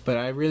 But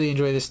I really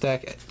enjoy this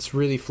deck. It's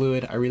really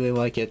fluid. I really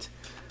like it.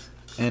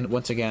 And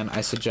once again,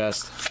 I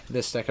suggest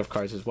this deck of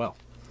cards as well.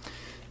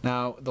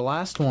 Now, the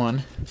last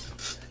one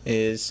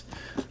is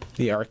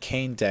the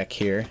Arcane deck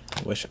here,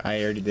 which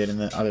I already did in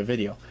the other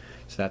video.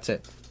 So that's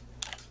it.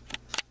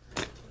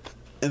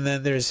 And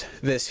then there's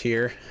this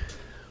here,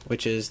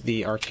 which is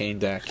the Arcane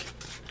deck.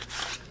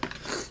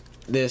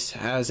 This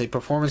has a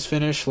performance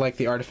finish like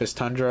the Artifice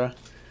Tundra.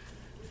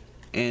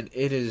 and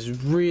it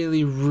is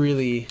really,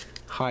 really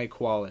high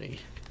quality.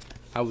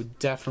 I would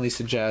definitely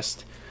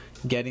suggest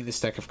getting this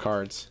deck of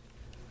cards.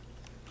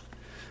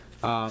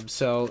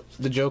 So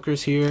the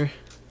Joker's here.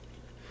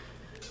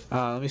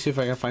 Let me see if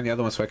I can find the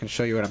other one so I can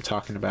show you what I'm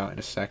talking about in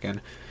a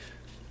second.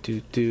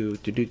 Okay,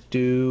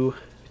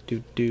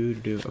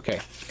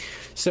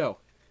 so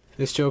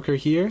this Joker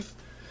here,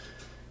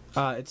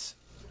 it's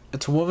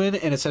a woman,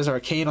 and it says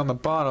Arcane on the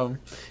bottom,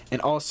 and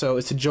also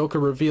it's a Joker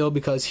reveal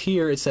because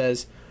here it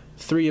says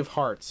 3 of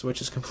Hearts,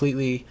 which is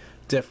completely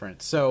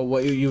different. So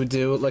what you would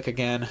do, like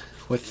again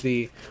with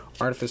the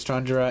Artifice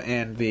Tundra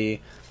and the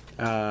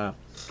what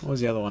was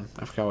the other one?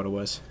 I forgot what it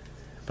was,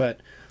 but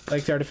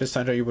like the Artifice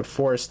Tundra, you would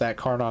force that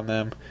card on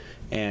them,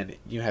 and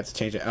you have to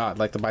change it.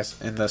 Like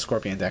in the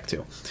Scorpion deck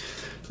too.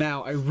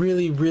 Now I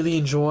really, really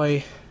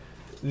enjoy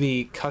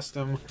the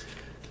custom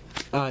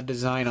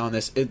design on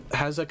this. It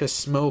has like a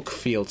smoke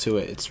feel to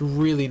it. It's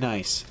really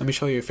nice. Let me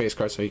show you your face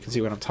card so you can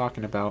see what I'm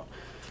talking about.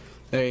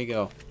 There you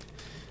go.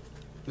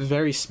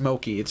 Very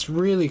smoky. It's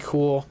really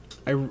cool.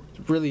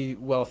 Really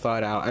well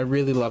thought out. I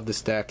really love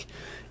this deck,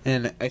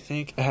 and I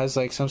think it has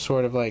like some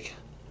sort of like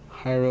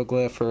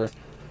hieroglyph or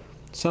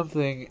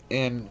something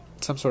in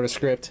some sort of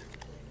script.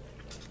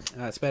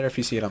 It's better if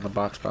you see it on the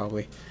box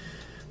probably,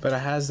 but it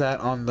has that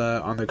on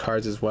the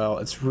cards as well.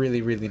 It's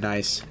really, really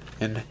nice,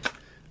 and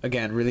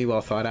again, really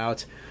well thought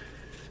out.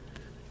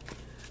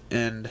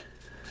 And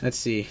let's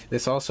see,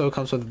 this also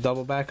comes with a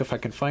double back if I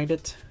can find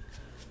it.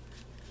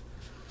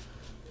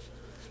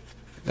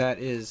 That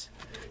is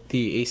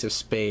the Ace of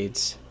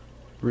Spades.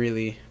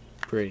 Really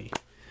pretty.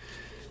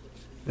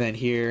 Then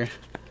here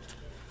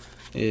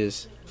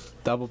is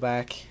double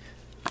back,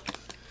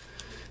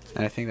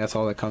 and I think that's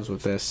all that comes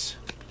with this.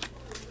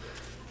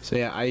 So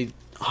yeah, I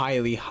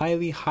highly,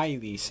 highly,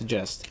 highly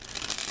suggest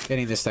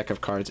getting this deck of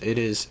cards. It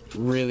is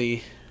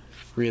really,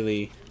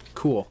 really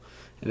cool.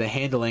 The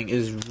handling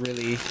is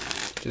really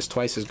just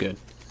twice as good.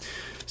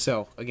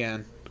 So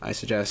again, I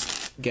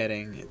suggest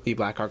getting the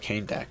Black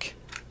Arcane deck.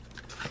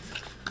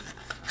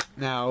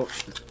 Now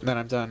that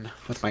I'm done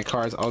with my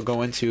cards, I'll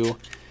go into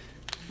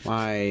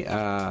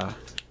my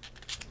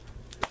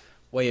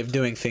way of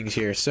doing things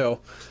here. So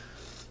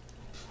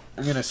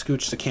I'm gonna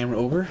scooch the camera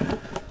over.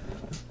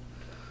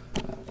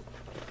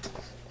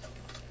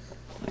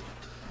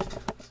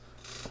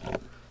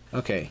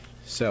 Okay,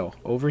 so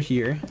over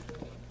here,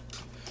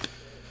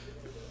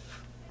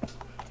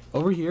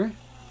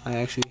 I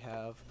actually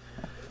have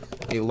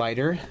a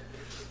lighter,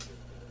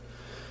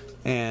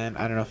 and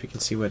I don't know if you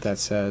can see what that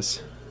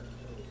says.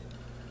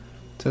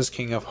 It says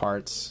King of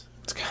Hearts.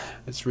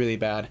 It's really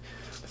bad.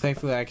 But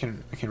thankfully, I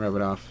can rub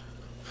it off.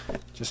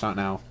 Just not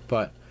now.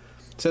 But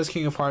it says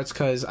King of Hearts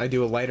because I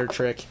do a lighter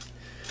trick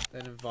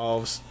that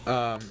involves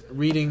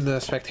reading the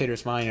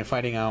spectator's mind and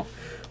finding out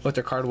what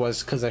their card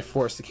was because I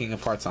forced the King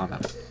of Hearts on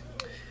them.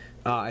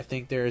 I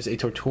think there's a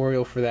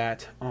tutorial for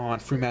that on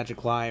Free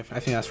Magic Live.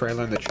 I think that's where I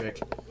learned the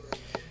trick.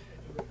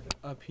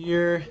 Up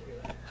here,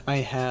 I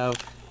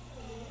have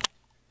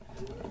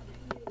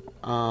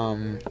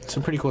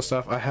some pretty cool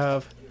stuff. I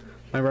have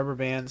my rubber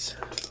bands,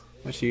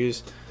 which I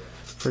use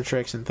for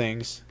tricks and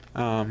things.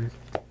 I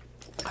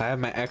have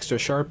my extra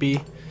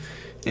Sharpie,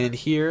 and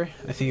here,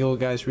 I think you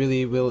guys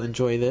really will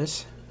enjoy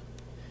this.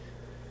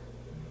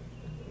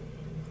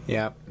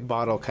 Yeah,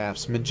 bottle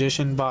caps,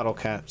 Magician bottle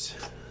caps.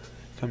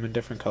 Come in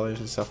different colors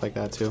and stuff like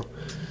that too.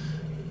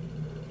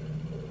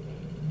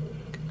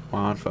 Come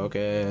on,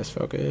 focus,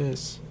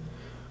 focus.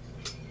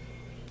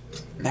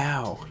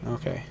 Now,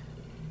 okay.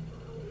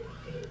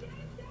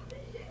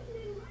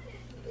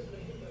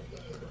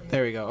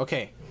 There we go.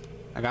 Okay,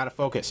 I got it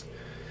focused.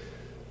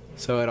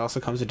 So it also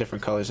comes in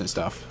different colors and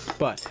stuff.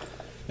 But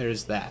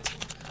there's that.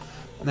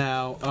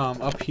 Now,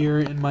 up here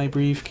in my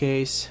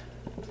briefcase,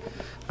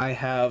 I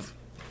have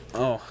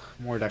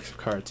more decks of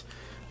cards.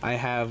 I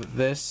have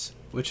this,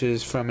 which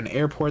is from an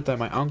airport that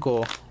my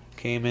uncle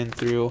came in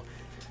through.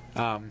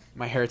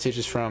 My heritage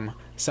is from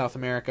South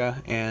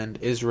America and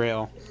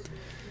Israel.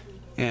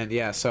 And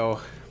yeah,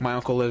 so my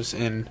uncle lives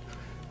in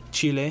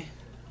Chile,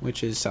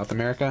 which is South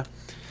America.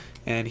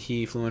 And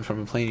he flew in from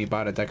a plane. He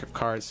bought a deck of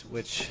cards,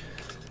 which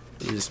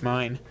is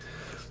mine.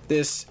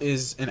 This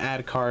is an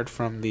ad card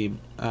from the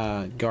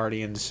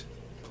Guardians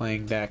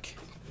playing deck.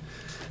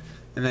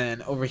 And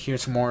then over here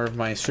some more of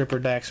my stripper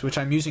decks, which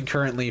I'm using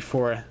currently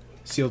for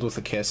Sealed with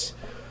a Kiss.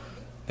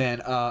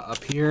 Then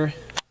up here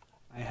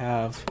I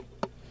have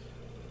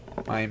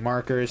my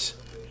markers.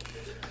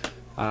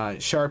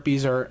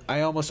 Sharpies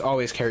I almost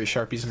always carry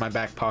Sharpies in my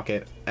back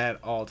pocket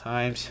at all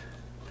times.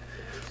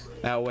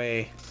 That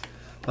way,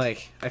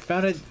 like, I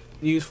found it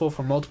useful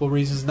for multiple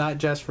reasons, not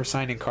just for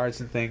signing cards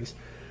and things,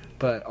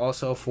 but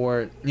also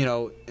for, you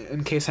know,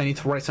 in case I need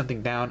to write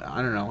something down.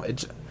 I don't know.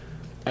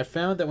 I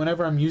found that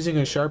whenever I'm using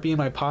a Sharpie in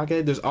my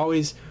pocket, there's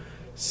always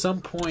some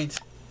point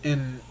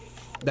in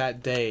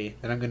that day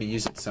that I'm going to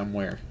use it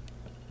somewhere,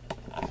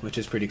 which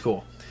is pretty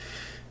cool.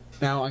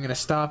 Now I'm going to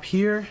stop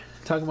here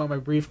talking about my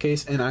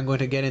briefcase, and I'm going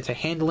to get into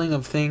handling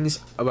of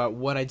things about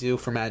what I do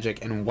for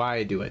Magic and why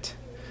I do it.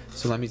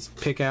 So let me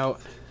pick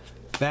out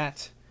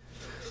that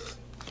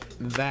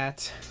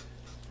that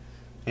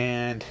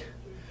and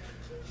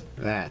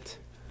that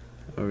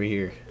over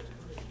here.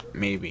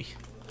 Maybe.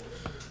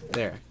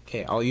 There.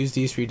 Okay, I'll use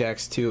these 3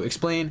 decks to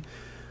explain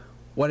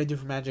what I do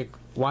for Magic,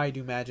 why I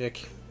do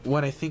Magic,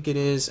 what I think it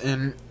is,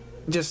 and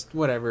just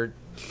whatever.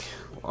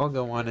 I'll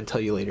go on and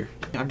tell you later.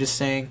 I'm just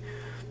saying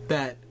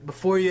that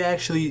before you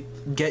actually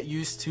get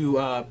used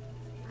to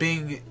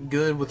being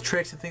good with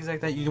tricks and things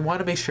like that, you want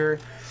to make sure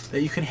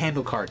that you can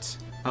handle cards.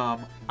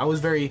 I was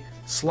very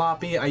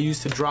sloppy. I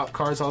used to drop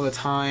cards all the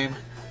time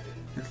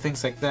and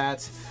things like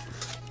that.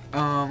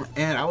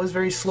 And I was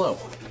very slow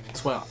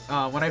as well.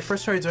 When I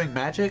first started doing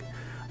Magic,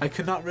 I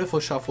could not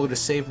riffle shuffle to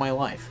save my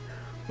life,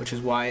 which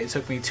is why it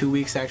took me 2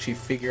 weeks to actually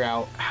figure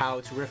out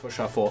how to riffle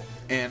shuffle.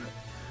 And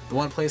the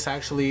one place I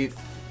actually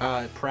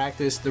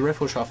practiced the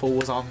riffle shuffle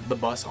was on the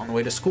bus on the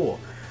way to school.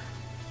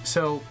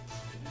 So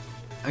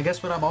I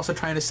guess what I'm also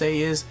trying to say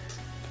is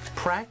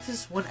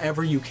practice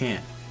whenever you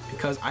can,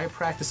 because I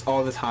practice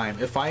all the time.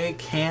 If I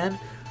can,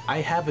 I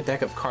have a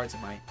deck of cards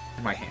in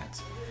my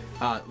hands.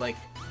 Like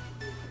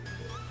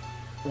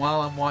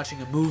while I'm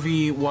watching a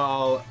movie,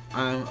 while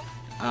I'm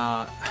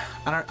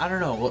I don't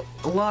know,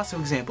 lots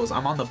of examples.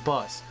 I'm on the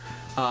bus,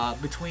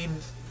 between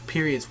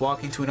periods,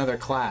 walking to another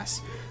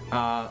class,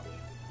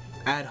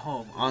 at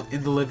home,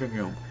 in the living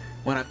room,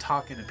 when I'm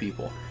talking to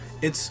people.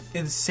 It's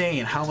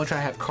insane how much I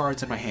have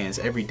cards in my hands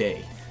every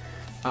day.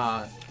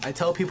 I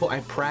tell people I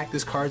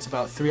practice cards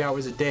about 3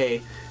 hours a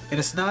day, and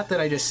it's not that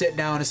I just sit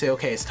down and say,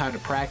 okay, it's time to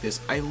practice.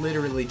 I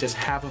literally just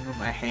have them in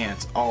my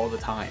hands all the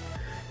time.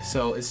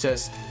 So it's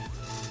just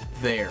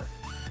there.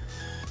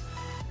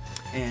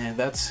 And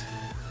that's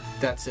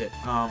it.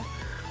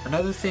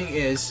 Another thing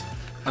is,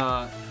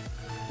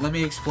 let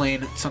me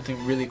explain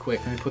something really quick.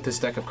 Let me put this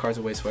deck of cards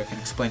away so I can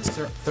explain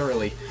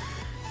thoroughly.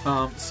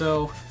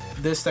 So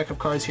this deck of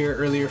cards here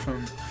earlier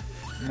from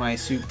my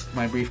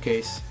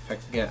briefcase, if I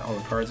can get all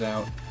the cards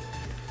out,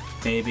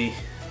 maybe.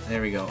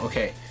 There we go.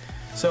 Okay.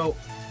 So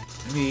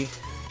let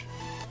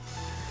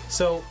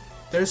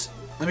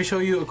me show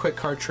you a quick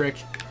card trick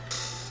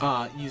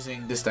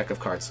using this deck of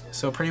cards.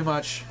 So pretty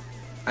much,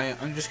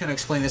 I'm just gonna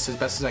explain this as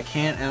best as I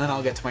can, and then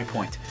I'll get to my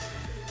point.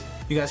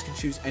 You guys can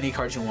choose any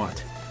cards you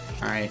want.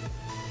 All right.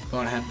 Go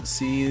ahead and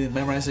see,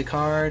 memorize the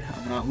card.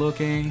 I'm not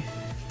looking.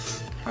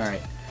 All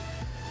right.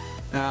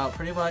 Now,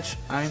 pretty much,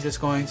 I'm just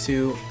going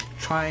to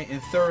try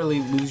and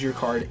thoroughly lose your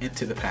card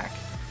into the pack.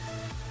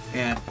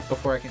 And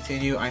before I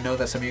continue, I know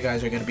that some of you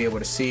guys are going to be able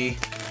to see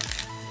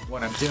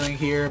what I'm doing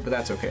here, but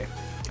that's okay.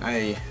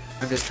 I'm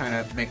just trying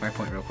to make my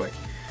point real quick.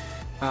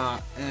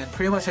 And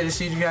pretty much I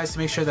just need you guys to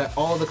make sure that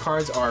all the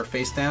cards are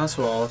face down,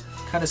 so I'll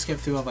kind of skim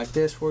through them like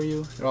this for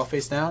you. They're all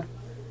face down?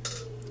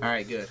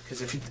 Alright, good,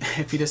 because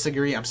if you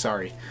disagree, I'm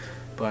sorry,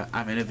 but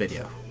I'm in a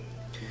video.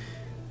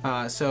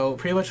 So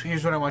pretty much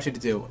here's what I want you to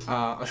do.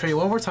 I'll show you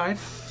one more time,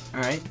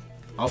 alright,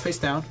 all face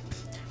down,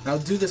 and I'll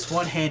do this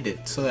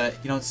one-handed so that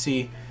you don't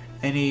see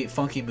any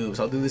funky moves.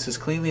 I'll do this as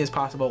cleanly as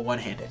possible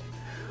one-handed.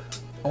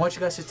 I want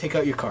you guys to take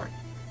out your card,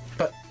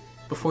 but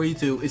before you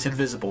do, it's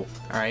invisible,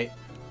 alright?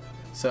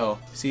 So,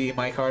 see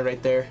my card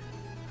right there?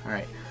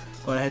 Alright,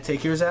 go ahead,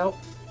 take yours out.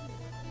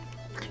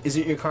 Is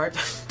it your card?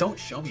 Don't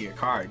show me your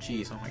card,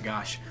 jeez, oh my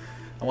gosh.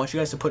 I want you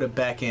guys to put it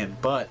back in,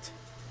 but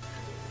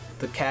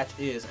the catch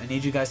is I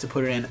need you guys to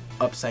put it in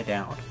upside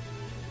down.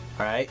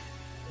 Alright,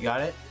 you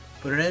got it?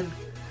 Put it in?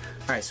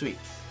 Alright, sweet.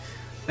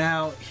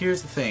 Now,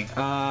 here's the thing.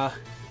 I'll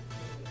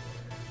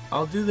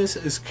do this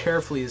as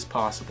carefully as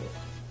possible.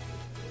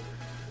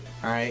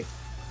 Alright,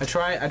 I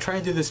try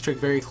and do this trick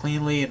very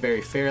cleanly and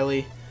very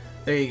fairly.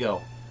 There you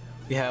go.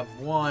 We have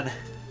one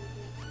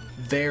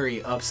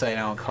very upside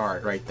down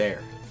card right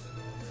there.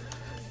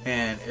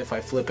 And if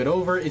I flip it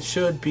over, it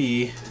should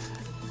be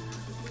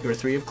your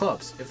 3 of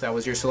clubs, if that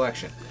was your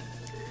selection.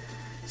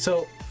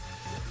 So,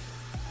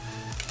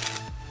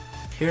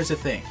 here's the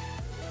thing.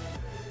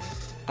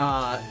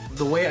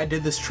 The way I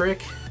did this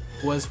trick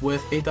was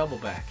with a double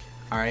back.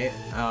 Alright?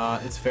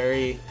 It's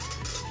very...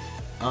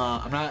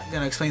 I'm not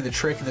going to explain the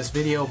trick in this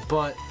video,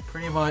 but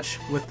pretty much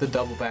with the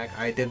double back,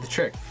 I did the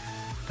trick.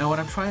 Now what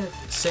I'm trying to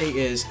say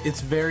is,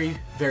 it's very,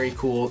 very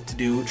cool to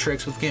do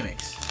tricks with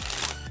gimmicks.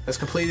 That's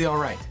completely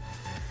alright.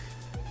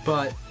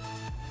 But,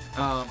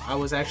 I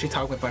was actually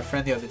talking with my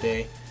friend the other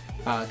day,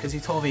 because he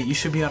told me, you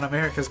should be on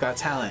America's Got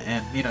Talent,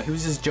 and, you know, he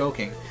was just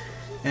joking.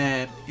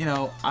 And, you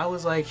know, I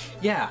was like,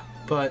 yeah,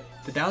 but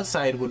the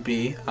downside would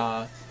be,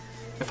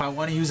 if I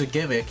want to use a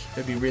gimmick,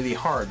 it'd be really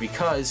hard,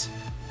 because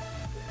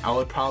I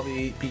would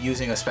probably be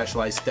using a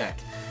specialized deck.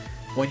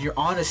 When you're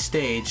on a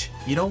stage,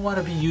 you don't want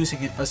to be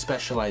using a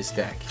specialized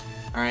deck,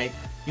 alright?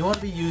 You want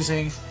to be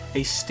using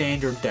a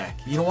standard deck.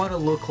 You don't want to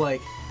look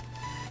like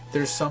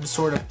there's some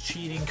sort of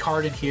cheating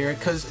card in here,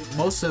 because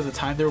most of the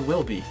time there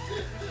will be.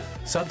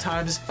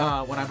 Sometimes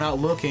when I'm not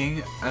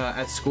looking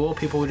at school,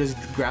 people would just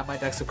grab my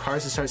decks of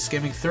cards and start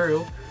skimming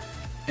through,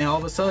 and all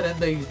of a sudden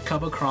they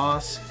come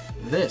across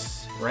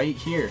this right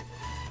here.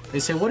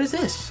 They say, what is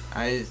this?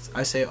 I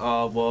say,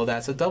 oh, well,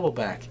 that's a double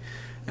back.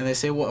 And they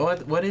say,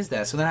 what is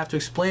that? So then I have to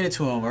explain it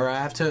to them, or I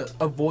have to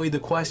avoid the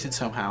question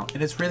somehow.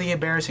 And it's really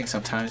embarrassing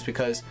sometimes,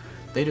 because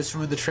They just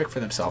ruined the trick for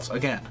themselves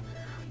again.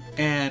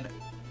 And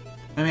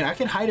I mean, I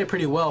can hide it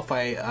pretty well if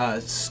I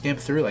skim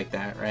through like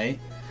that, right?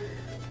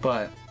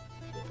 But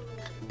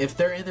if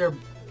they're in there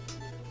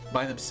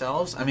by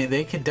themselves, I mean,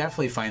 they can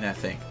definitely find that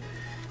thing.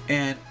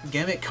 And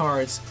gimmick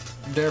cards,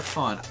 they're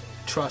fun.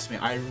 Trust me,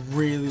 I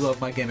really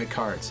love my gimmick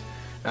cards.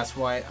 That's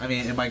why, I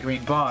mean, in my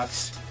green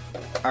box,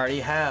 I already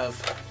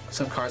have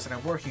some cards that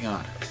I'm working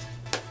on.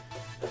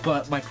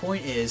 But my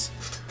point is,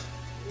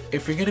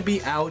 if you're going to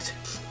be out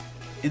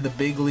in the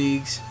big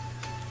leagues,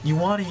 you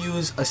want to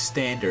use a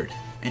standard.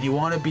 And you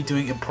want to be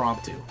doing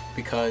impromptu.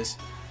 Because,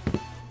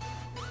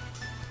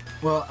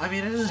 well, I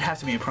mean, it doesn't have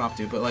to be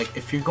impromptu, but like,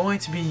 if you're going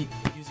to be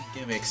using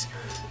gimmicks,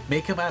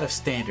 make them out of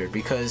standard.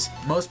 Because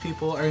most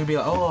people are going to be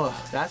like, oh,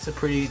 that's a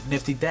pretty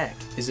nifty deck.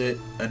 Is it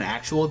an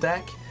actual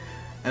deck?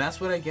 And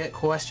that's what I get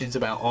questions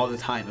about all the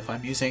time. If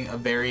I'm using a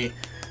very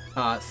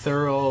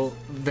thorough,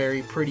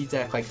 very pretty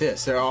deck like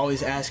this, they're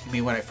always asking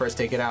me when I first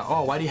take it out,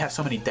 oh, why do you have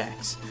so many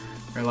decks?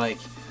 Or like,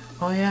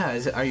 oh yeah,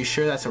 are you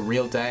sure that's a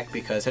real deck?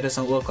 Because it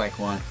doesn't look like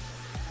one.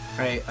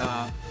 Right?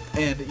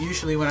 And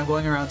usually when I'm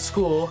going around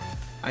school,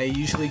 I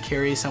usually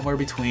carry somewhere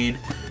between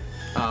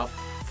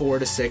 4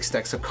 to 6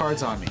 decks of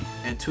cards on me.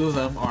 And 2 of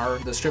them are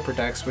the stripper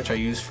decks, which I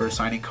use for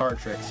signing card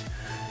tricks.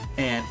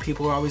 And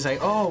people are always like,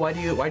 oh, why'd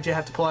you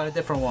have to pull out a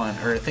different one?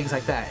 Or things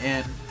like that.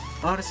 And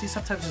honestly,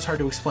 sometimes it's hard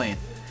to explain.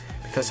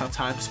 Because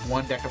sometimes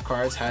one deck of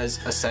cards has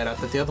a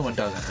setup that the other one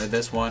doesn't. Or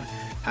this one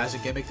has a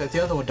gimmick that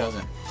the other one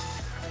doesn't.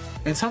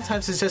 And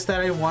sometimes it's just that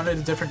I wanted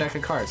a different deck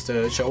of cards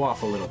to show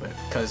off a little bit.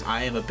 Because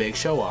I am a big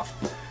show off.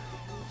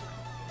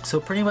 So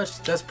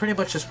that's pretty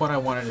much just what I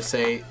wanted to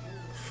say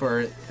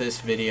for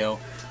this video.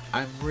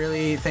 I'm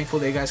really thankful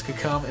that you guys could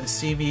come and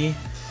see me.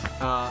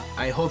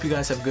 I hope you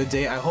guys have a good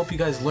day. I hope you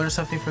guys learned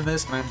something from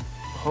this, and I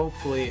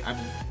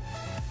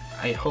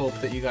hope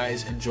that you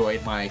guys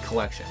enjoyed my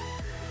collection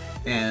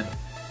and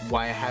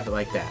why I have it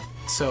like that.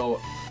 So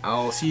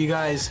I'll see you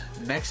guys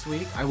next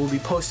week. I will be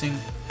posting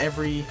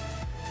every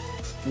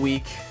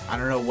week. I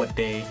don't know what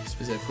day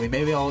specifically.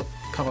 Maybe I'll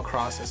come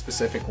across a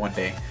specific one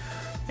day.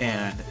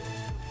 And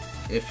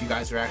if you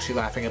guys are actually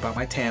laughing about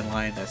my tan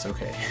line, that's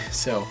okay.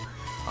 So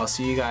I'll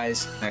see you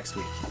guys next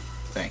week.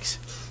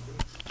 Thanks.